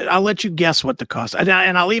want to get? I'll let you guess what the cost. And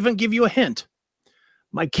I'll even give you a hint.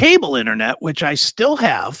 My cable internet, which I still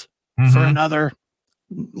have for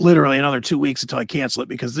literally another 2 weeks until I cancel it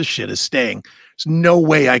because this shit is staying. There's no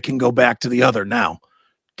way I can go back to the other now.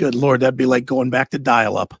 Good Lord, that'd be like going back to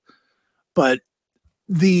dial up. But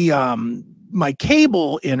the my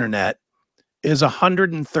cable internet is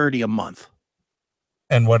 $130 a month.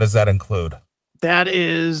 And what does that include? That's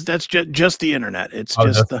just the internet. It's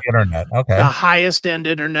just the internet. Okay. The highest end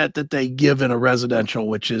internet that they give in a residential,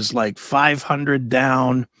 which is like 500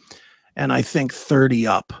 down and I think 30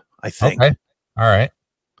 up, I think. Okay. All right.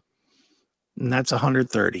 And that's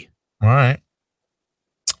 130. All right.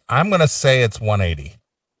 I'm going to say it's 180.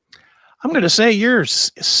 I'm going to say you're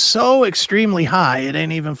so extremely high. It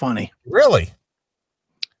ain't even funny. Really?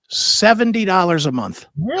 $70 a month.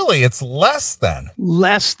 Really? It's less than.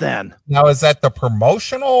 Now, is that the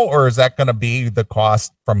promotional or is that going to be the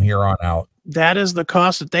cost from here on out? That is the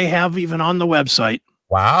cost that they have even on the website.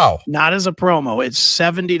 Wow. Not as a promo. It's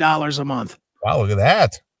 $70 a month. Wow, look at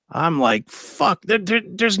that. I'm like, fuck.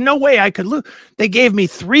 There's no way I could lose. They gave me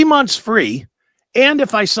 3 months free. And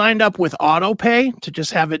if I signed up with auto pay to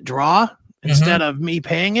just have it draw instead of me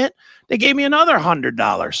paying it, they gave me another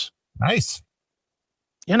 $100. Nice.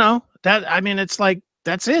 You know, it's like,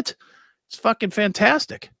 that's it. It's fucking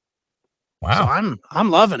fantastic. Wow. So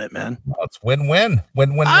I'm loving it, man. Well, it's win-win.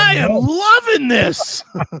 Win-win. I am loving this.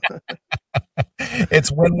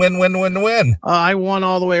 It's win-win. I won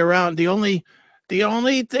all the way around. The only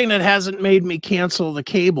thing that hasn't made me cancel the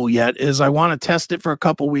cable yet is I want to test it for a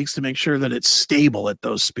couple weeks to make sure that it's stable at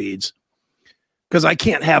those speeds. Because I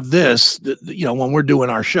can't have this, when we're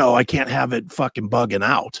doing our show, I can't have it fucking bugging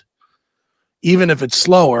out. Even if it's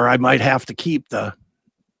slower, I might have to keep the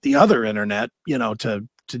other internet, to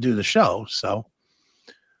do the show. So,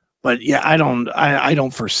 but yeah, I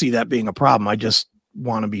don't foresee that being a problem. I just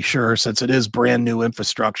want to be sure since it is brand new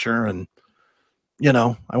infrastructure and,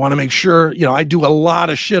 I want to make sure, I do a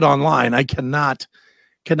lot of shit online. I cannot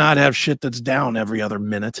have shit that's down every other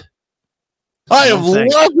minute. I am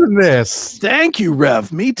loving this. Thank you,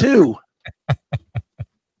 Rev. Me too.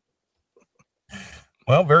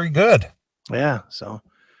 Well, very good. Yeah. So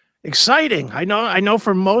exciting. I know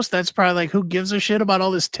for most, that's probably like, who gives a shit about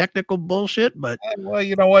all this technical bullshit? But well,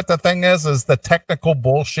 you know what the thing is the technical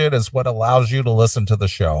bullshit is what allows you to listen to the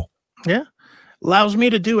show. Yeah. Allows me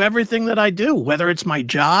to do everything that I do, whether it's my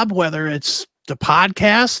job, whether it's the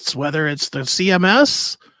podcasts, whether it's the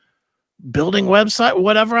CMS, building website,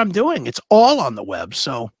 whatever I'm doing. It's all on the web.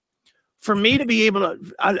 So for me to be able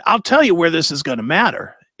to, I'll tell you where this is going to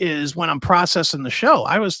matter is when I'm processing the show.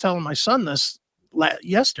 I was telling my son this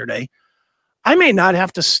yesterday. I may not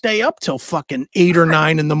have to stay up till fucking 8 or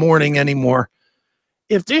 9 in the morning anymore.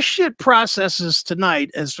 If this shit processes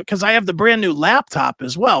tonight, as because I have the brand new laptop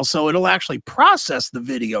as well, so it'll actually process the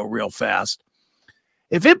video real fast.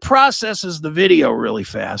 If it processes the video really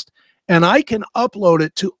fast and I can upload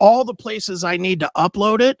it to all the places I need to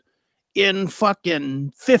upload it in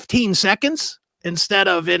fucking 15 seconds instead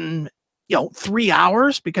of in, 3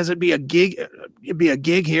 hours, because it'd be a gig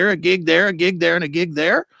here, a gig there, a gig there, and a gig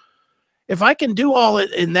there. If I can do all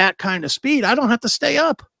it in that kind of speed, I don't have to stay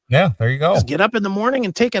up. Yeah, there you go. Just get up in the morning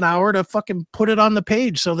and take an hour to fucking put it on the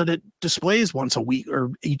page so that it displays once a week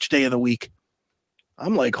or each day of the week.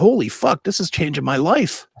 I'm like, holy fuck, this is changing my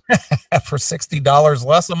life. For $60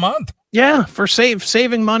 less a month. Yeah, for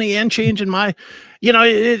saving money and changing my,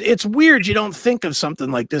 it's weird. You don't think of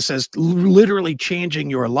something like this as literally changing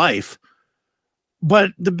your life.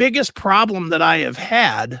 But the biggest problem that I have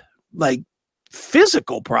had, like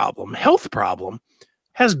physical problem, health problem,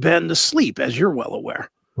 has been the sleep, as you're well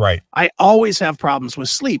aware. Right. I always have problems with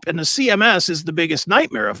sleep, and the CMS is the biggest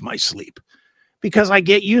nightmare of my sleep because I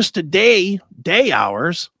get used to day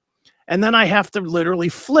hours, and then I have to literally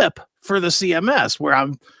flip for the CMS where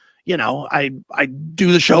I'm, I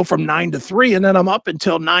do the show from 9 to 3, and then I'm up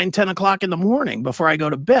until 9, 10 o'clock in the morning before I go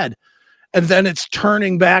to bed. And then it's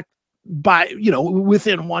turning back by,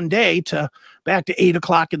 within one day to back to 8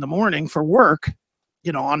 o'clock in the morning for work,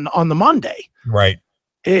 on the Monday. Right.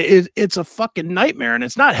 It's a fucking nightmare, and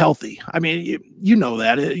it's not healthy. I mean, you know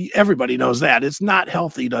that. Everybody knows that. It's not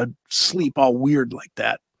healthy to sleep all weird like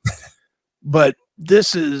that. But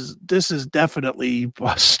this is definitely,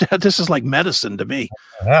 this is like medicine to me.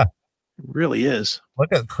 Yeah. It really is.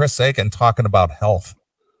 Look at Chris Aiken talking about health.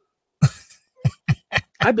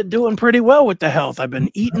 I've been doing pretty well with the health. I've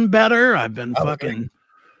been eating better. I've been fucking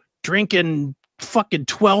drinking fucking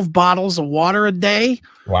 12 bottles of water a day.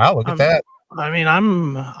 Wow, look at that. I mean,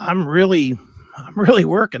 I'm really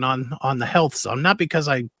working on the health. So not because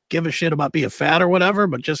I give a shit about being fat or whatever,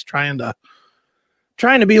 but just trying to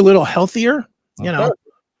be a little healthier. Okay.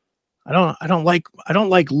 I don't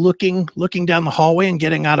like looking down the hallway and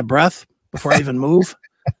getting out of breath before I even move.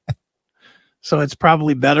 So it's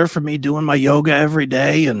probably better for me doing my yoga every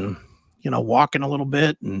day and, walking a little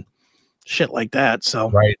bit and shit like that.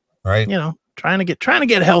 So, right. trying to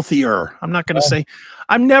get healthier. I'm not going to say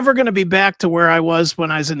I'm never going to be back to where I was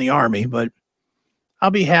when I was in the Army, but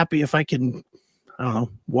I'll be happy if I can,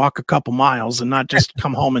 walk a couple miles and not just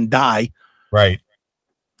come home and die. Right.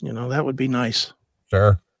 That would be nice.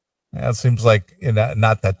 Sure. Yeah, it seems like,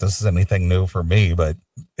 not that this is anything new for me, but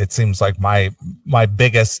it seems like my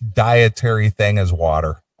biggest dietary thing is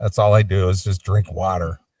water. That's all I do is just drink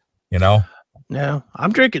water, Yeah,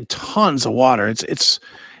 I'm drinking tons of water. It's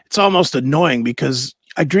almost annoying because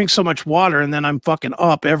I drink so much water and then I'm fucking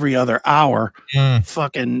up every other hour,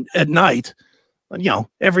 fucking at night.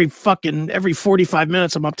 Every 45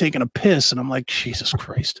 minutes I'm up taking a piss and I'm like, Jesus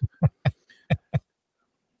Christ.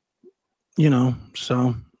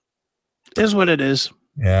 So it is what it is.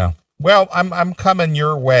 Yeah. Well, I'm coming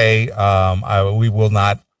your way. I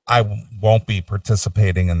won't be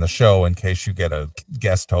participating in the show in case you get a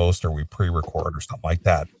guest host or we pre-record or something like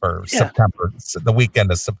that for September, the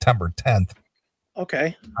weekend of September 10th.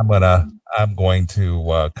 Okay. I'm going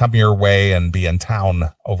to come your way and be in town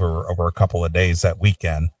over a couple of days that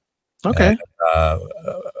weekend. Okay. And,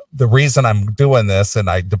 the reason I'm doing this, and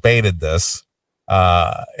I debated this,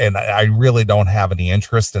 and I really don't have any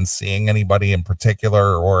interest in seeing anybody in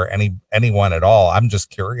particular or anyone at all. I'm just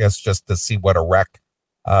curious just to see what a wreck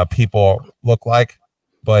people look like.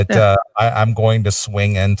 But I'm going to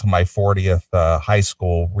swing into my 40th high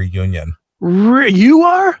school reunion. You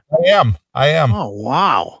are? I am. Oh,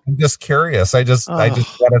 wow. I'm just curious. I just want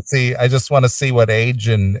to see what age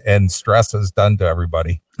and stress has done to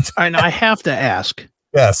everybody. And I have to ask.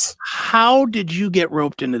 Yes. How did you get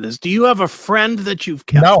roped into this? Do you have a friend that you've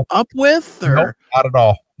kept up with? Or? No, not at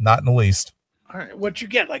all. Not in the least. All right. What'd you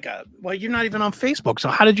get? You're not even on Facebook. So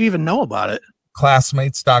how did you even know about it?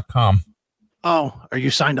 Classmates.com. Oh, are you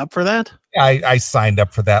signed up for that? I signed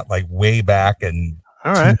up for that like way back in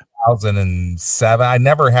 2007. I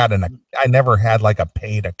never had like a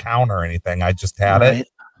paid account or anything. I just had it.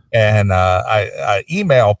 And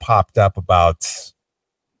email popped up about,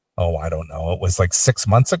 I don't know. It was like 6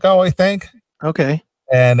 months ago, I think. Okay.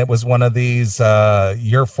 And it was one of these,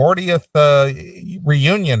 your 40th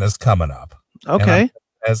reunion is coming up. Okay.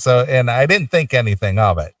 And I didn't think anything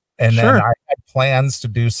of it. And then Sure. I had plans to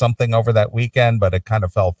do something over that weekend, but it kind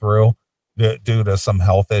of fell through due to some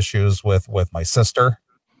health issues with my sister.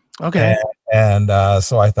 Okay. And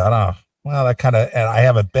so I thought, oh, well, that kind of, and I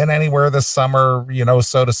haven't been anywhere this summer,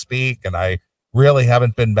 so to speak. And I really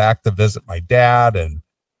haven't been back to visit my dad and,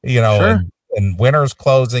 Sure. and winter's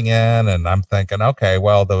closing in. And I'm thinking, okay,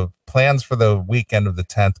 well, the plans for the weekend of the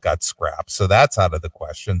 10th got scrapped. So that's out of the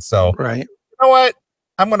question. So Right. you know what?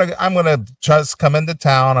 I'm gonna just come into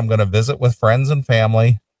town. I'm gonna visit with friends and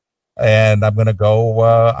family, and I'm gonna go.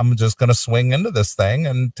 I'm just gonna swing into this thing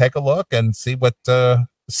and take a look and see what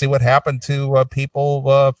happened to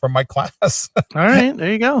people from my class. All right.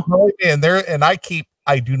 There you go. and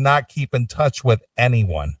I do not keep in touch with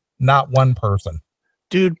anyone, not one person.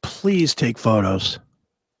 Dude, please take photos.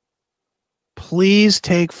 Please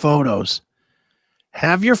take photos.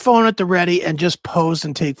 Have your phone at the ready and just pose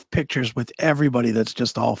and take pictures with everybody that's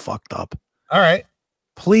just all fucked up. All right,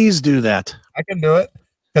 please do that. I can do it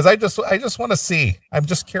because I just want to see. I'm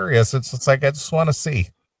just curious. It's like I just want to see.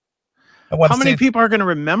 How many people are going to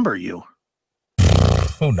remember you?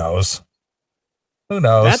 Who knows? Who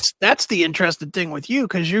knows? That's the interesting thing with you,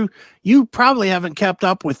 because you probably haven't kept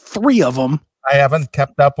up with 3 of them. I haven't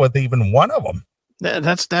kept up with even one of them.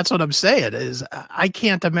 That's what I'm saying. Is I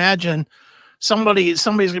can't imagine somebody's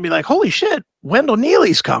gonna be like, holy shit, Wendell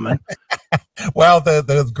Neeley's coming. Well,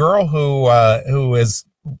 the girl who is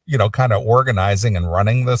kind of organizing and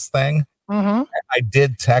running this thing. Mm-hmm. I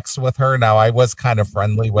did text with her. Now I was kind of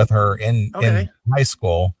friendly with her in high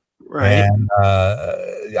school, right? And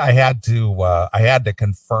I had to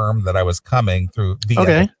confirm that I was coming through via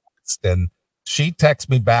text, and she texted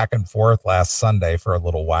me back and forth last Sunday for a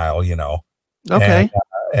little while, Okay.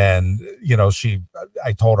 And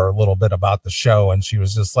I told her a little bit about the show, and she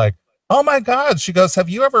was just like, "Oh my God!" She goes, "Have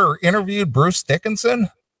you ever interviewed Bruce Dickinson?"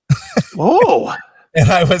 Oh. And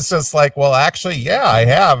I was just like, "Well, actually, yeah, I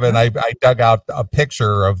have." And I dug out a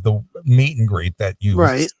picture of the meet and greet that you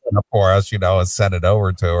set up for us, and sent it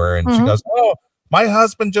over to her. And she goes, "Oh, my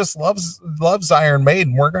husband just loves Iron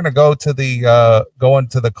Maiden. We're going to go to going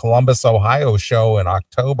to the Columbus, Ohio show in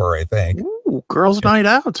October, I think." Ooh, girls' night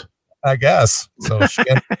out. I guess. So she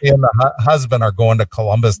and the husband are going to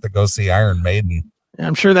Columbus to go see Iron Maiden.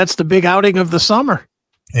 I'm sure that's the big outing of the summer.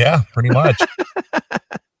 Yeah, pretty much.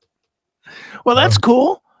 Well, that's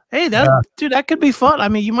cool. Hey, dude, that could be fun. I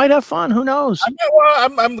mean, you might have fun. Who knows?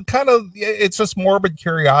 I'm kind of, it's just morbid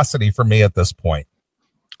curiosity for me at this point.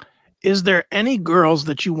 Is there any girls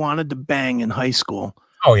that you wanted to bang in high school?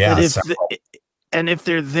 Oh yeah. And if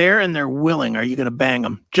they're there and they're willing, are you going to bang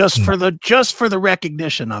them just for the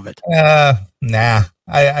recognition of it? Nah.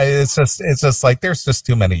 It's just like there's just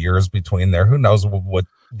too many years between there. Who knows what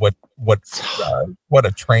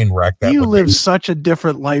a train wreck that you would live be. Such a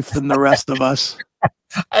different life than the rest of us.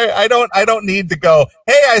 I don't need to go,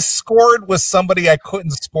 hey, I scored with somebody I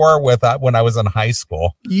couldn't score with when I was in high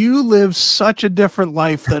school. You live such a different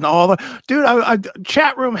life than all the dude. I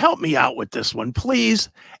chat room, help me out with this one, please.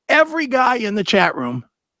 Every guy in the chat room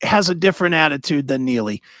has a different attitude than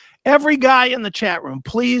Neeley. Every guy in the chat room,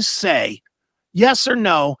 please say yes or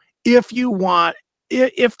no if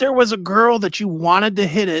there was a girl that you wanted to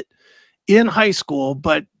hit it in high school,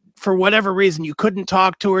 but for whatever reason you couldn't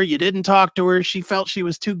talk to her, you didn't talk to her, she felt she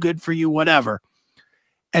was too good for you, whatever,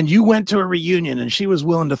 and you went to a reunion and she was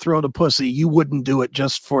willing to throw the pussy, you wouldn't do it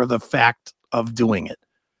just for the fact of doing it.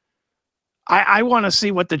 I want to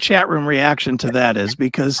see what the chat room reaction to that is,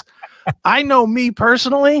 because I know me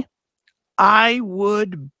personally, I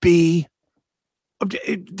would be.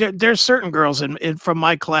 There's certain girls from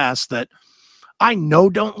my class that I know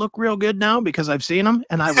don't look real good now because I've seen them,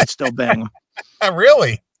 and I would still bang them.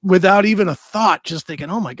 Really? Without even a thought, just thinking,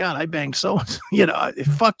 oh my God, I banged so,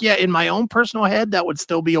 fuck yeah. In my own personal head, that would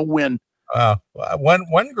still be a win.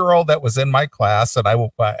 One girl that was in my class that I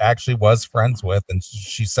actually was friends with, and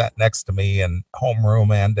she sat next to me in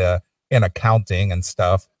homeroom and in accounting and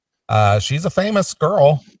stuff. She's a famous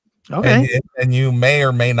girl. Okay. And you may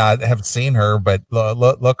or may not have seen her, but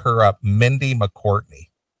look her up. Mindy McCourtney.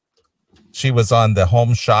 She was on the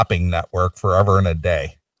Home Shopping Network forever and a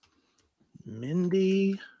day.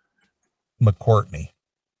 Mindy McCourtney.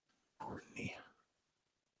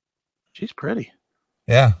 She's pretty.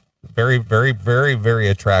 Yeah. Very, very, very, very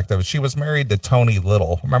attractive. She was married to Tony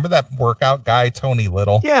Little. Remember that workout guy, Tony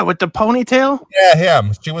Little? Yeah, with the ponytail? Yeah,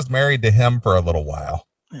 him. She was married to him for a little while.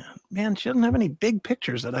 Man, she doesn't have any big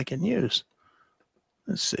pictures that I can use.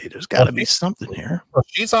 Let's see. There's got to be something here. Well,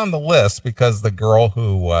 she's on the list because the girl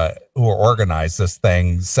who organized this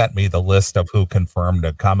thing sent me the list of who confirmed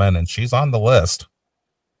to come in, and she's on the list.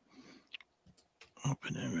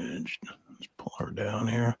 Open image. Let's pull her down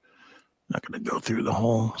here. Not going to go through the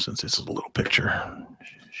whole since this is a little picture.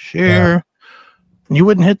 Share. Yeah. You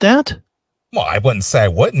wouldn't hit that? Well, I wouldn't say I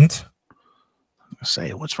wouldn't.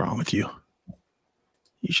 Say, what's wrong with you?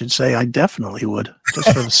 You should say, I definitely would,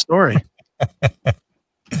 just for the story.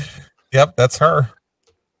 Yep, that's her.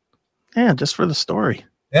 Yeah, just for the story.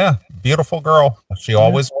 Yeah, beautiful girl. She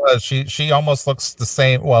always was. She almost looks the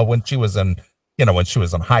same. Well, when she was in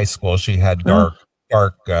high school, she had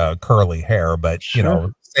dark curly hair, but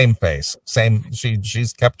same face, same.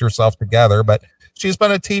 She's kept herself together, but she's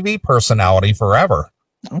been a TV personality forever.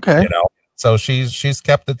 Okay. So she's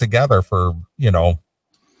kept it together for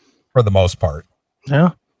the most part.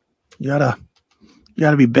 Yeah. You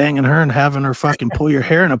gotta be banging her and having her fucking pull your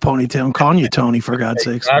hair in a ponytail and calling you Tony, for God's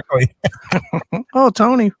sakes. Exactly. Oh,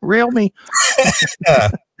 Tony, rail me. Yeah.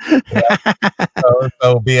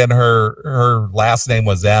 So being her last name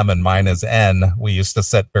was M and mine is N, we used to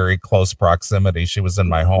sit very close proximity. She was in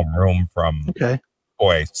my homeroom from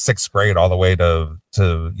 6th grade all the way to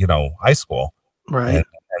high school. Right.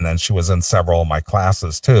 And then she was in several of my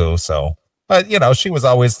classes too. So, but she was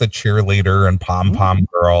always the cheerleader and pom-pom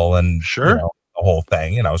girl and the whole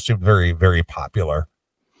thing. She was very, very popular.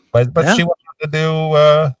 But she went on to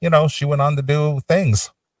do she went on to do things.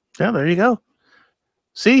 Yeah, there you go.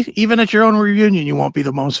 See, even at your own reunion, you won't be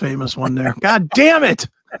the most famous one there. God damn it.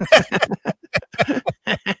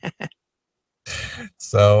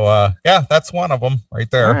 So that's one of them right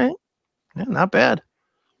there. All right. Yeah, not bad.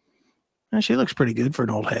 She looks pretty good for an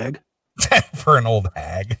old hag. For an old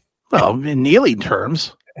hag. Well, in Neeley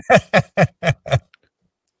terms.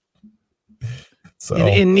 So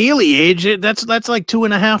in Neeley age, that's like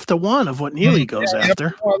 2.5 to 1 of what Neeley goes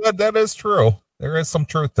after. Well, that is true. There is some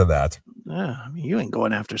truth to that. Yeah, I mean, you ain't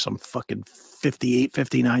going after some fucking 58,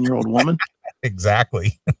 59-year-old woman.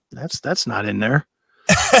 Exactly. That's not in there.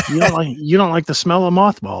 You don't like the smell of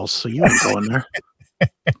mothballs, so you ain't going there.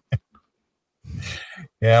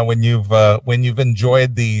 Yeah, when you've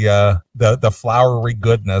enjoyed the flowery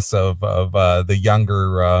goodness of the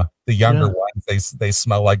younger ones, they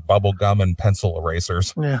smell like bubble gum and pencil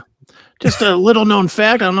erasers. Yeah. Just a little known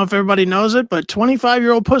fact, I don't know if everybody knows it, but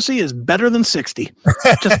 25-year-old pussy is better than 60.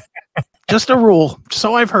 Just a rule.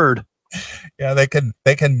 So I've heard. Yeah, they can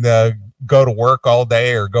go to work all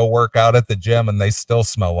day or go work out at the gym and they still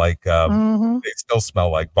smell like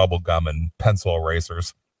bubble gum and pencil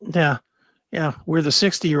erasers. Yeah. Yeah, where the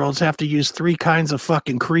 60-year-olds have to use 3 kinds of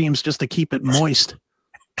fucking creams just to keep it moist.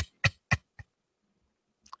 It's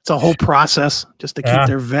a whole process just to keep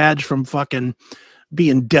their vag from fucking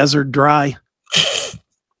being desert dry.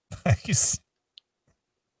 Nice.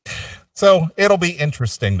 So it'll be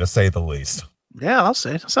interesting to say the least. Yeah, I'll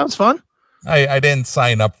say it. Sounds fun. I didn't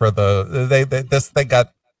sign up for they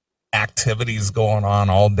got activities going on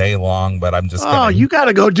all day long, but I'm just you got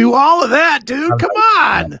to go do all of that, dude. Come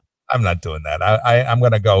on. I'm not doing that. I'm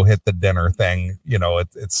going to go hit the dinner thing.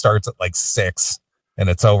 It starts at like 6 and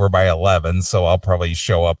it's over by 11. So I'll probably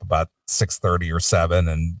show up about 6:30 or 7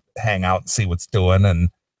 and hang out and see what's doing. And,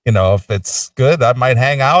 if it's good, I might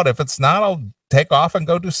hang out. If it's not, I'll take off and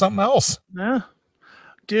go do something else. Yeah.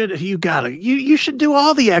 Dude, you should do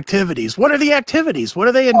all the activities. What are the activities? What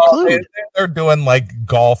do they include? They're doing like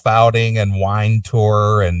golf outing and wine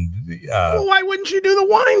tour and why wouldn't you do the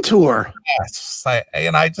wine tour? Yes,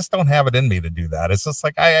 I just don't have it in me to do that. It's just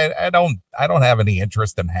like I don't have any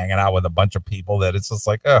interest in hanging out with a bunch of people that it's just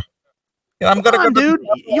like I'm gonna go, dude.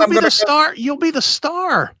 You'll be the star. You'll be the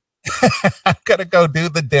star. I'm gonna go do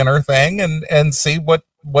the dinner thing and see what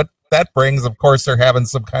that brings. Of course, they're having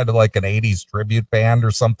some kind of like an 80s tribute band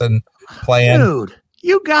or something playing. Dude,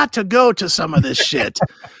 you got to go to some of this shit.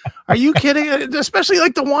 Are you kidding? Especially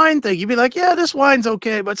like the wine thing. You'd be like, yeah, this wine's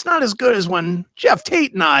okay, but it's not as good as when Jeff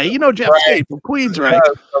Tate and I, Jeff Tate from Queens, right?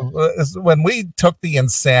 When we took the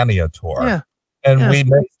Insania tour and we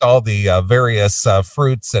mixed all the various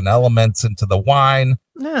fruits and elements into the wine,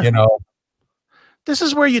 This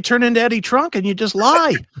is where you turn into Eddie Trunk and you just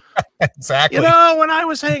lie. Exactly. When I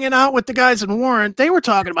was hanging out with the guys in Warrant, they were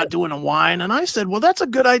talking about doing a wine. And I said, well, that's a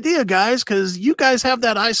good idea, guys, because you guys have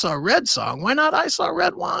that I Saw Red song. Why not I Saw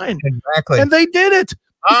Red wine? Exactly. And they did it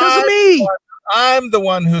because of me. I'm the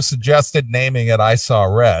one who suggested naming it I Saw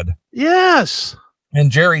Red. Yes.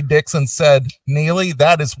 And Jerry Dixon said, Neeley,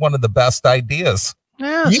 that is one of the best ideas.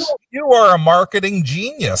 Yes. You are a marketing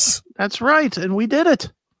genius. That's right. And we did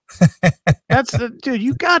it. Dude,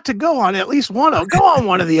 you got to go on at least one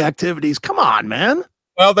of the activities. Come on, man.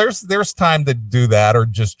 Well, there's time to do that or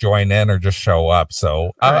just join in or just show up.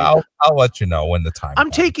 So I'll let you know when the time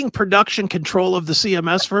comes. Taking production control of the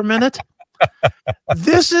CMS for a minute.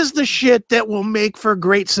 This is the shit that will make for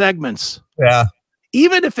great segments. Yeah.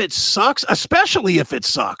 even if it sucks, especially if it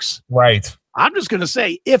sucks. Right. I'm just going to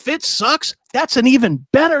say, if it sucks, that's an even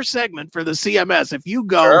better segment for the CMS. If you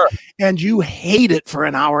go and you hate it for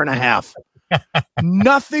an hour and a half,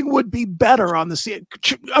 nothing would be better on the CMS.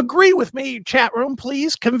 Agree with me, chat room,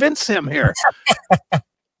 please. Convince him here.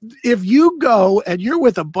 If you go and you're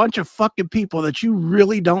with a bunch of fucking people that you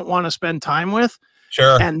really don't want to spend time with,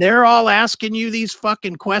 sure, and they're all asking you these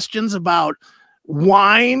fucking questions about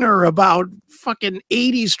wine or about fucking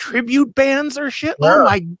 80s tribute bands or shit. Sure. Oh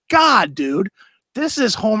my God, dude. This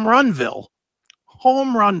is Home Runville.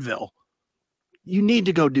 Home Runville. You need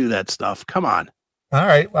to go do that stuff. Come on. All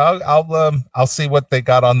right. Well, I'll see what they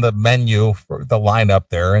got on the menu for the lineup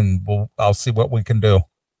there, and I'll see what we can do.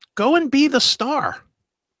 Go and be the star.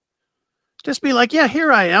 Just be like, yeah,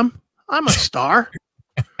 here I am. I'm a star.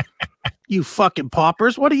 You fucking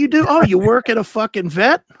paupers. What do you do? Oh, you work at a fucking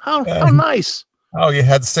vet? How nice. Oh, you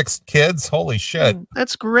had 6 kids? Holy shit.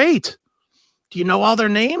 That's great. Do you know all their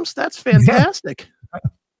names? That's fantastic.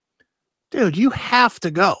 Dude, you have to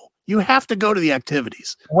go. You have to go to the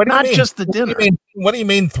activities. What do you not mean? Just the dinner. What do you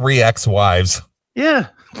mean 3 ex-wives? Yeah.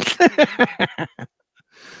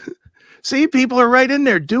 See, people are right in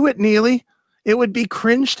there. Do it, Neeley. It would be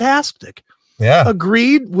cringe-tastic. Yeah.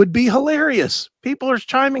 Agreed would be hilarious. People are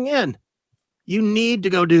chiming in. You need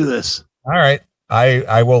to go do this. All right.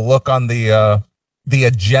 I will look on the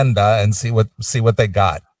agenda and see what they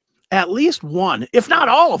got. At least one, if not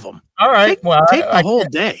all of them. All right. Take the whole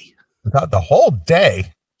day. The whole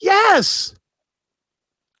day? Yes.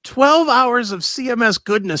 12 hours of CMS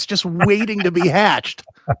goodness just waiting to be hatched.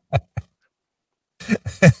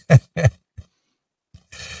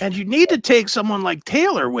 And you need to take someone like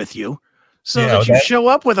Taylor with you so that you show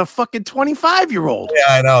up with a fucking 25-year-old.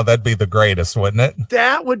 Yeah, I know. That'd be the greatest, wouldn't it?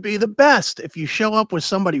 That would be the best. If you show up with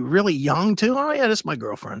somebody really young, too. Oh, yeah, this is my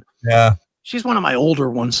girlfriend. Yeah. She's one of my older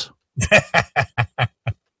ones.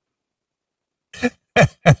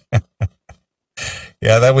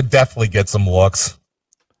 Yeah, that would definitely get some looks.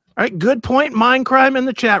 All right, good point. Mind crime in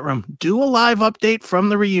the chat room. Do a live update from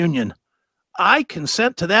the reunion. I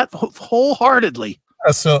consent to that wholeheartedly.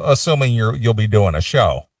 Assuming you'll be doing a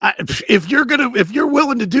show. If you're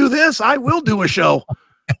willing to do this, I will do a show.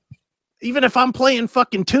 Even if I'm playing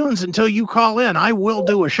fucking tunes until you call in, I will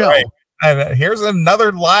do a show. Right. And here's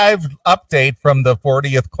another live update from the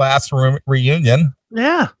 40th class reunion.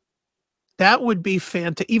 Yeah. That would be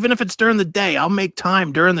fantastic. Even if it's during the day, I'll make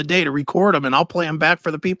time during the day to record them and I'll play them back for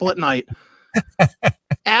the people at night.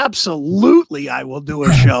 Absolutely, I will do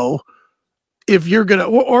a show. If you're gonna,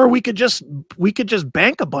 or we could just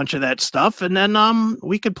bank a bunch of that stuff and then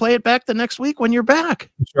we could play it back the next week when you're back.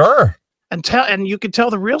 Sure. And you could tell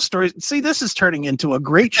the real story. See, this is turning into a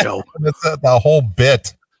great show. It's the whole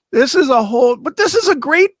bit. This is a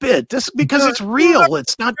great bit. Because it's real.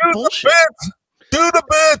 It's not bullshit. Do the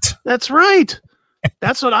bit. That's right.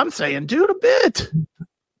 That's what I'm saying. Do the bit.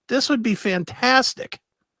 This would be fantastic.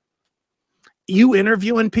 You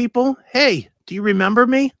interviewing people. Hey, do you remember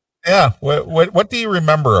me? Yeah. What do you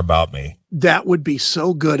remember about me? That would be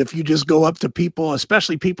so good if you just go up to people,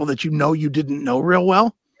 especially people that you didn't know real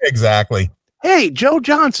well. Exactly. Hey, Joe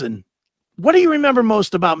Johnson, what do you remember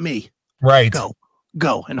most about me? Right.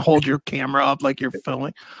 Go and hold your camera up like you're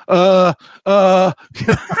filming. Now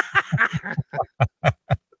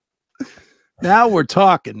we're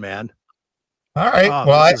talking, man. All right.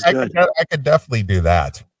 Well, I could definitely do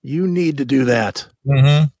that. You need to do that.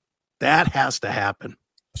 Mm-hmm. That has to happen.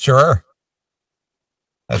 Sure.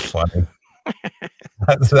 That's funny.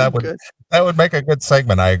 that would make a good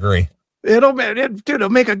segment. I agree. It'll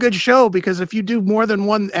make a good show because if you do more than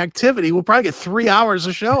one activity, we'll probably get 3 hours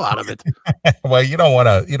of show out of it. Well, you don't want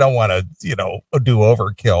to, do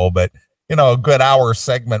overkill, but a good hour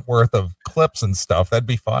segment worth of clips and stuff. That'd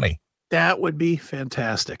be funny. That would be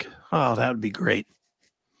fantastic. Oh, that would be great.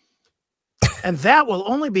 And that will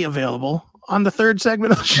only be available on the third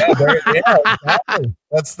segment of the show. Yeah, exactly.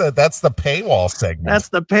 That's the paywall segment. That's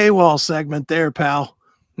the paywall segment there, pal.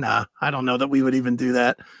 Nah, I don't know that we would even do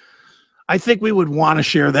that. I think we would want to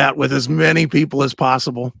share that with as many people as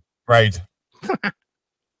possible. Right.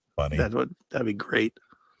 Funny. That'd be great.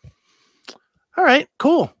 All right,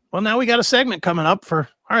 cool. Well, now we got a segment coming up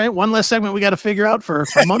one less segment we got to figure out for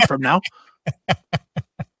a month from now.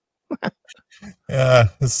 Yeah,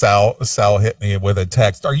 Sal hit me with a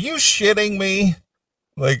text. Are you shitting me?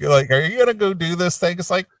 Like, are you gonna go do this thing?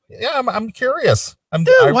 It's like, yeah, I'm curious.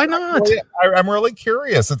 Why not? I'm really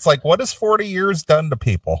curious. It's like, what has 40 years done to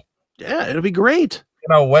people? Yeah, it'll be great.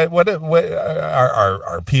 What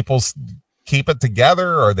are people keep it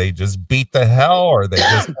together, or they just beat the hell, or they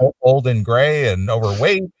just old and gray and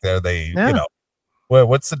overweight? Are they,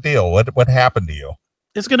 What's the deal? What happened to you?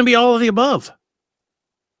 It's going to be all of the above.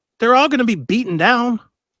 They're all going to be beaten down.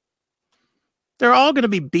 They're all going to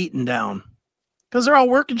be beaten down because they're all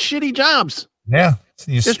working shitty jobs. Yeah.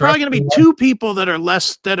 There's probably going to be two people that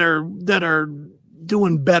are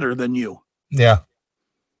doing better than you. Yeah.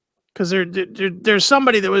 Because there's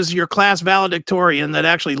somebody that was your class valedictorian that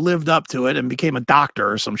actually lived up to it and became a doctor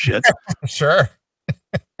or some shit. Sure.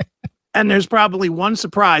 And there's probably one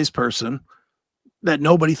surprise person that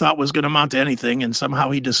nobody thought was going to amount to anything, and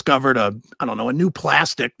somehow he discovered a new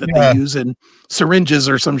plastic that they use in syringes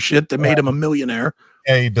or some shit that made him a millionaire.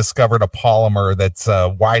 Yeah, he discovered a polymer that's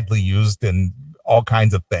widely used in all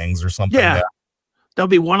kinds of things or something. Yeah, there'll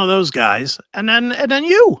be one of those guys, and then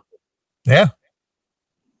you. Yeah,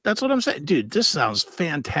 that's what I'm saying, dude. This sounds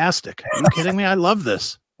fantastic. Are you kidding me? I love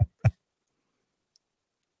this.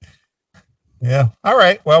 Yeah. All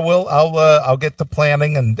right. Well, I'll get to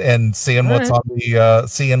planning and seeing what's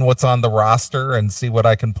on the roster and see what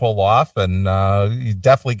I can pull off, and you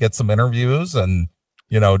definitely get some interviews and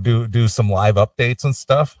do some live updates and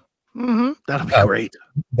stuff. Mm-hmm. That'll be great.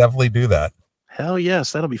 Definitely do that. Hell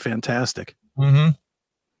yes, that'll be fantastic. Mm-hmm.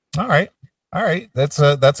 All right. That's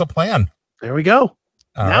a plan. There we go.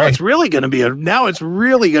 Now it's really going to be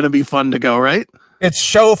fun to go, right? It's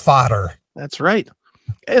show fodder. That's right.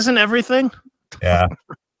 Isn't everything? Yeah.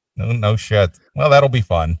 No shit. Well, that'll be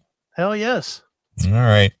fun. Hell yes. All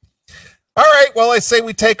right. Well, I say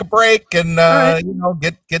we take a break and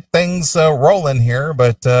get things rolling here.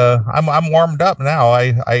 But I'm warmed up now.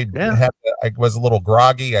 I was a little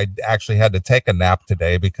groggy. I actually had to take a nap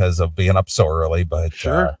today because of being up so early. But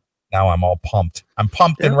now I'm all pumped. I'm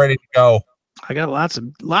pumped and ready to go. I got lots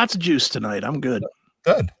of juice tonight. I'm good.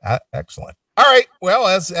 Good. Excellent. All right. Well,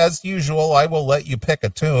 as usual, I will let you pick a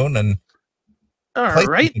tune and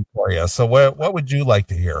play for you. So what would you like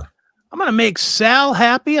to hear? I'm going to make Sal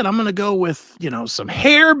happy, and I'm going to go with, some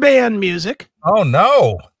hair band music. Oh,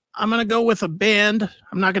 no. I'm going to go with a band.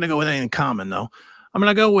 I'm not going to go with anything common, though. I'm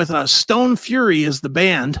going to go with Stone Fury is the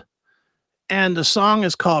band, and the song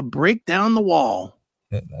is called Break Down the Wall.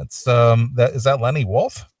 That's is that Lenny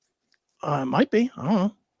Wolf? It might be. I don't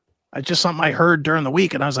know. It's just something I heard during the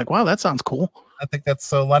week, and I was like, wow, that sounds cool. I think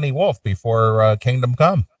that's Lenny Wolf before Kingdom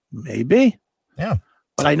Come. Maybe. Yeah.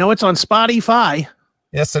 But I know it's on Spotify.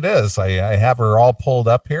 Yes, it is. I have her all pulled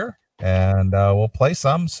up here, and we'll play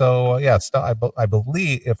some. So, I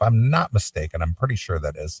believe, if I'm not mistaken, I'm pretty sure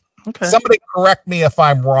that is. Okay. Somebody correct me if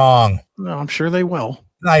I'm wrong. No, I'm sure they will.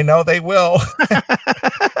 I know they will.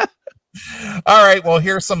 All right. Well,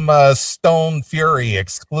 here's some Stone Fury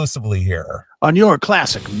exclusively here on your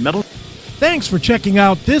Classic Metal. Thanks for checking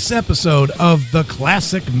out this episode of The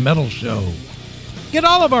Classic Metal Show. Get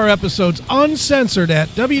all of our episodes uncensored at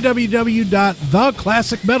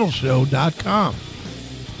www.theclassicmetalshow.com.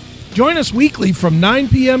 Join us weekly from 9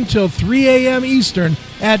 p.m. till 3 a.m. Eastern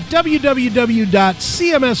at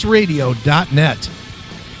www.cmsradio.net.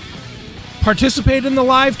 Participate in the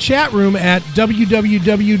live chat room at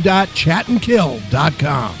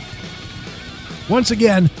www.chatandkill.com. Once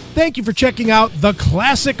again, thank you for checking out The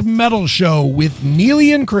Classic Metal Show with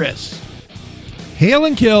Neeley and Chris. Hail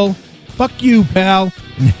and kill. Fuck you, pal.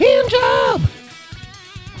 And hand job.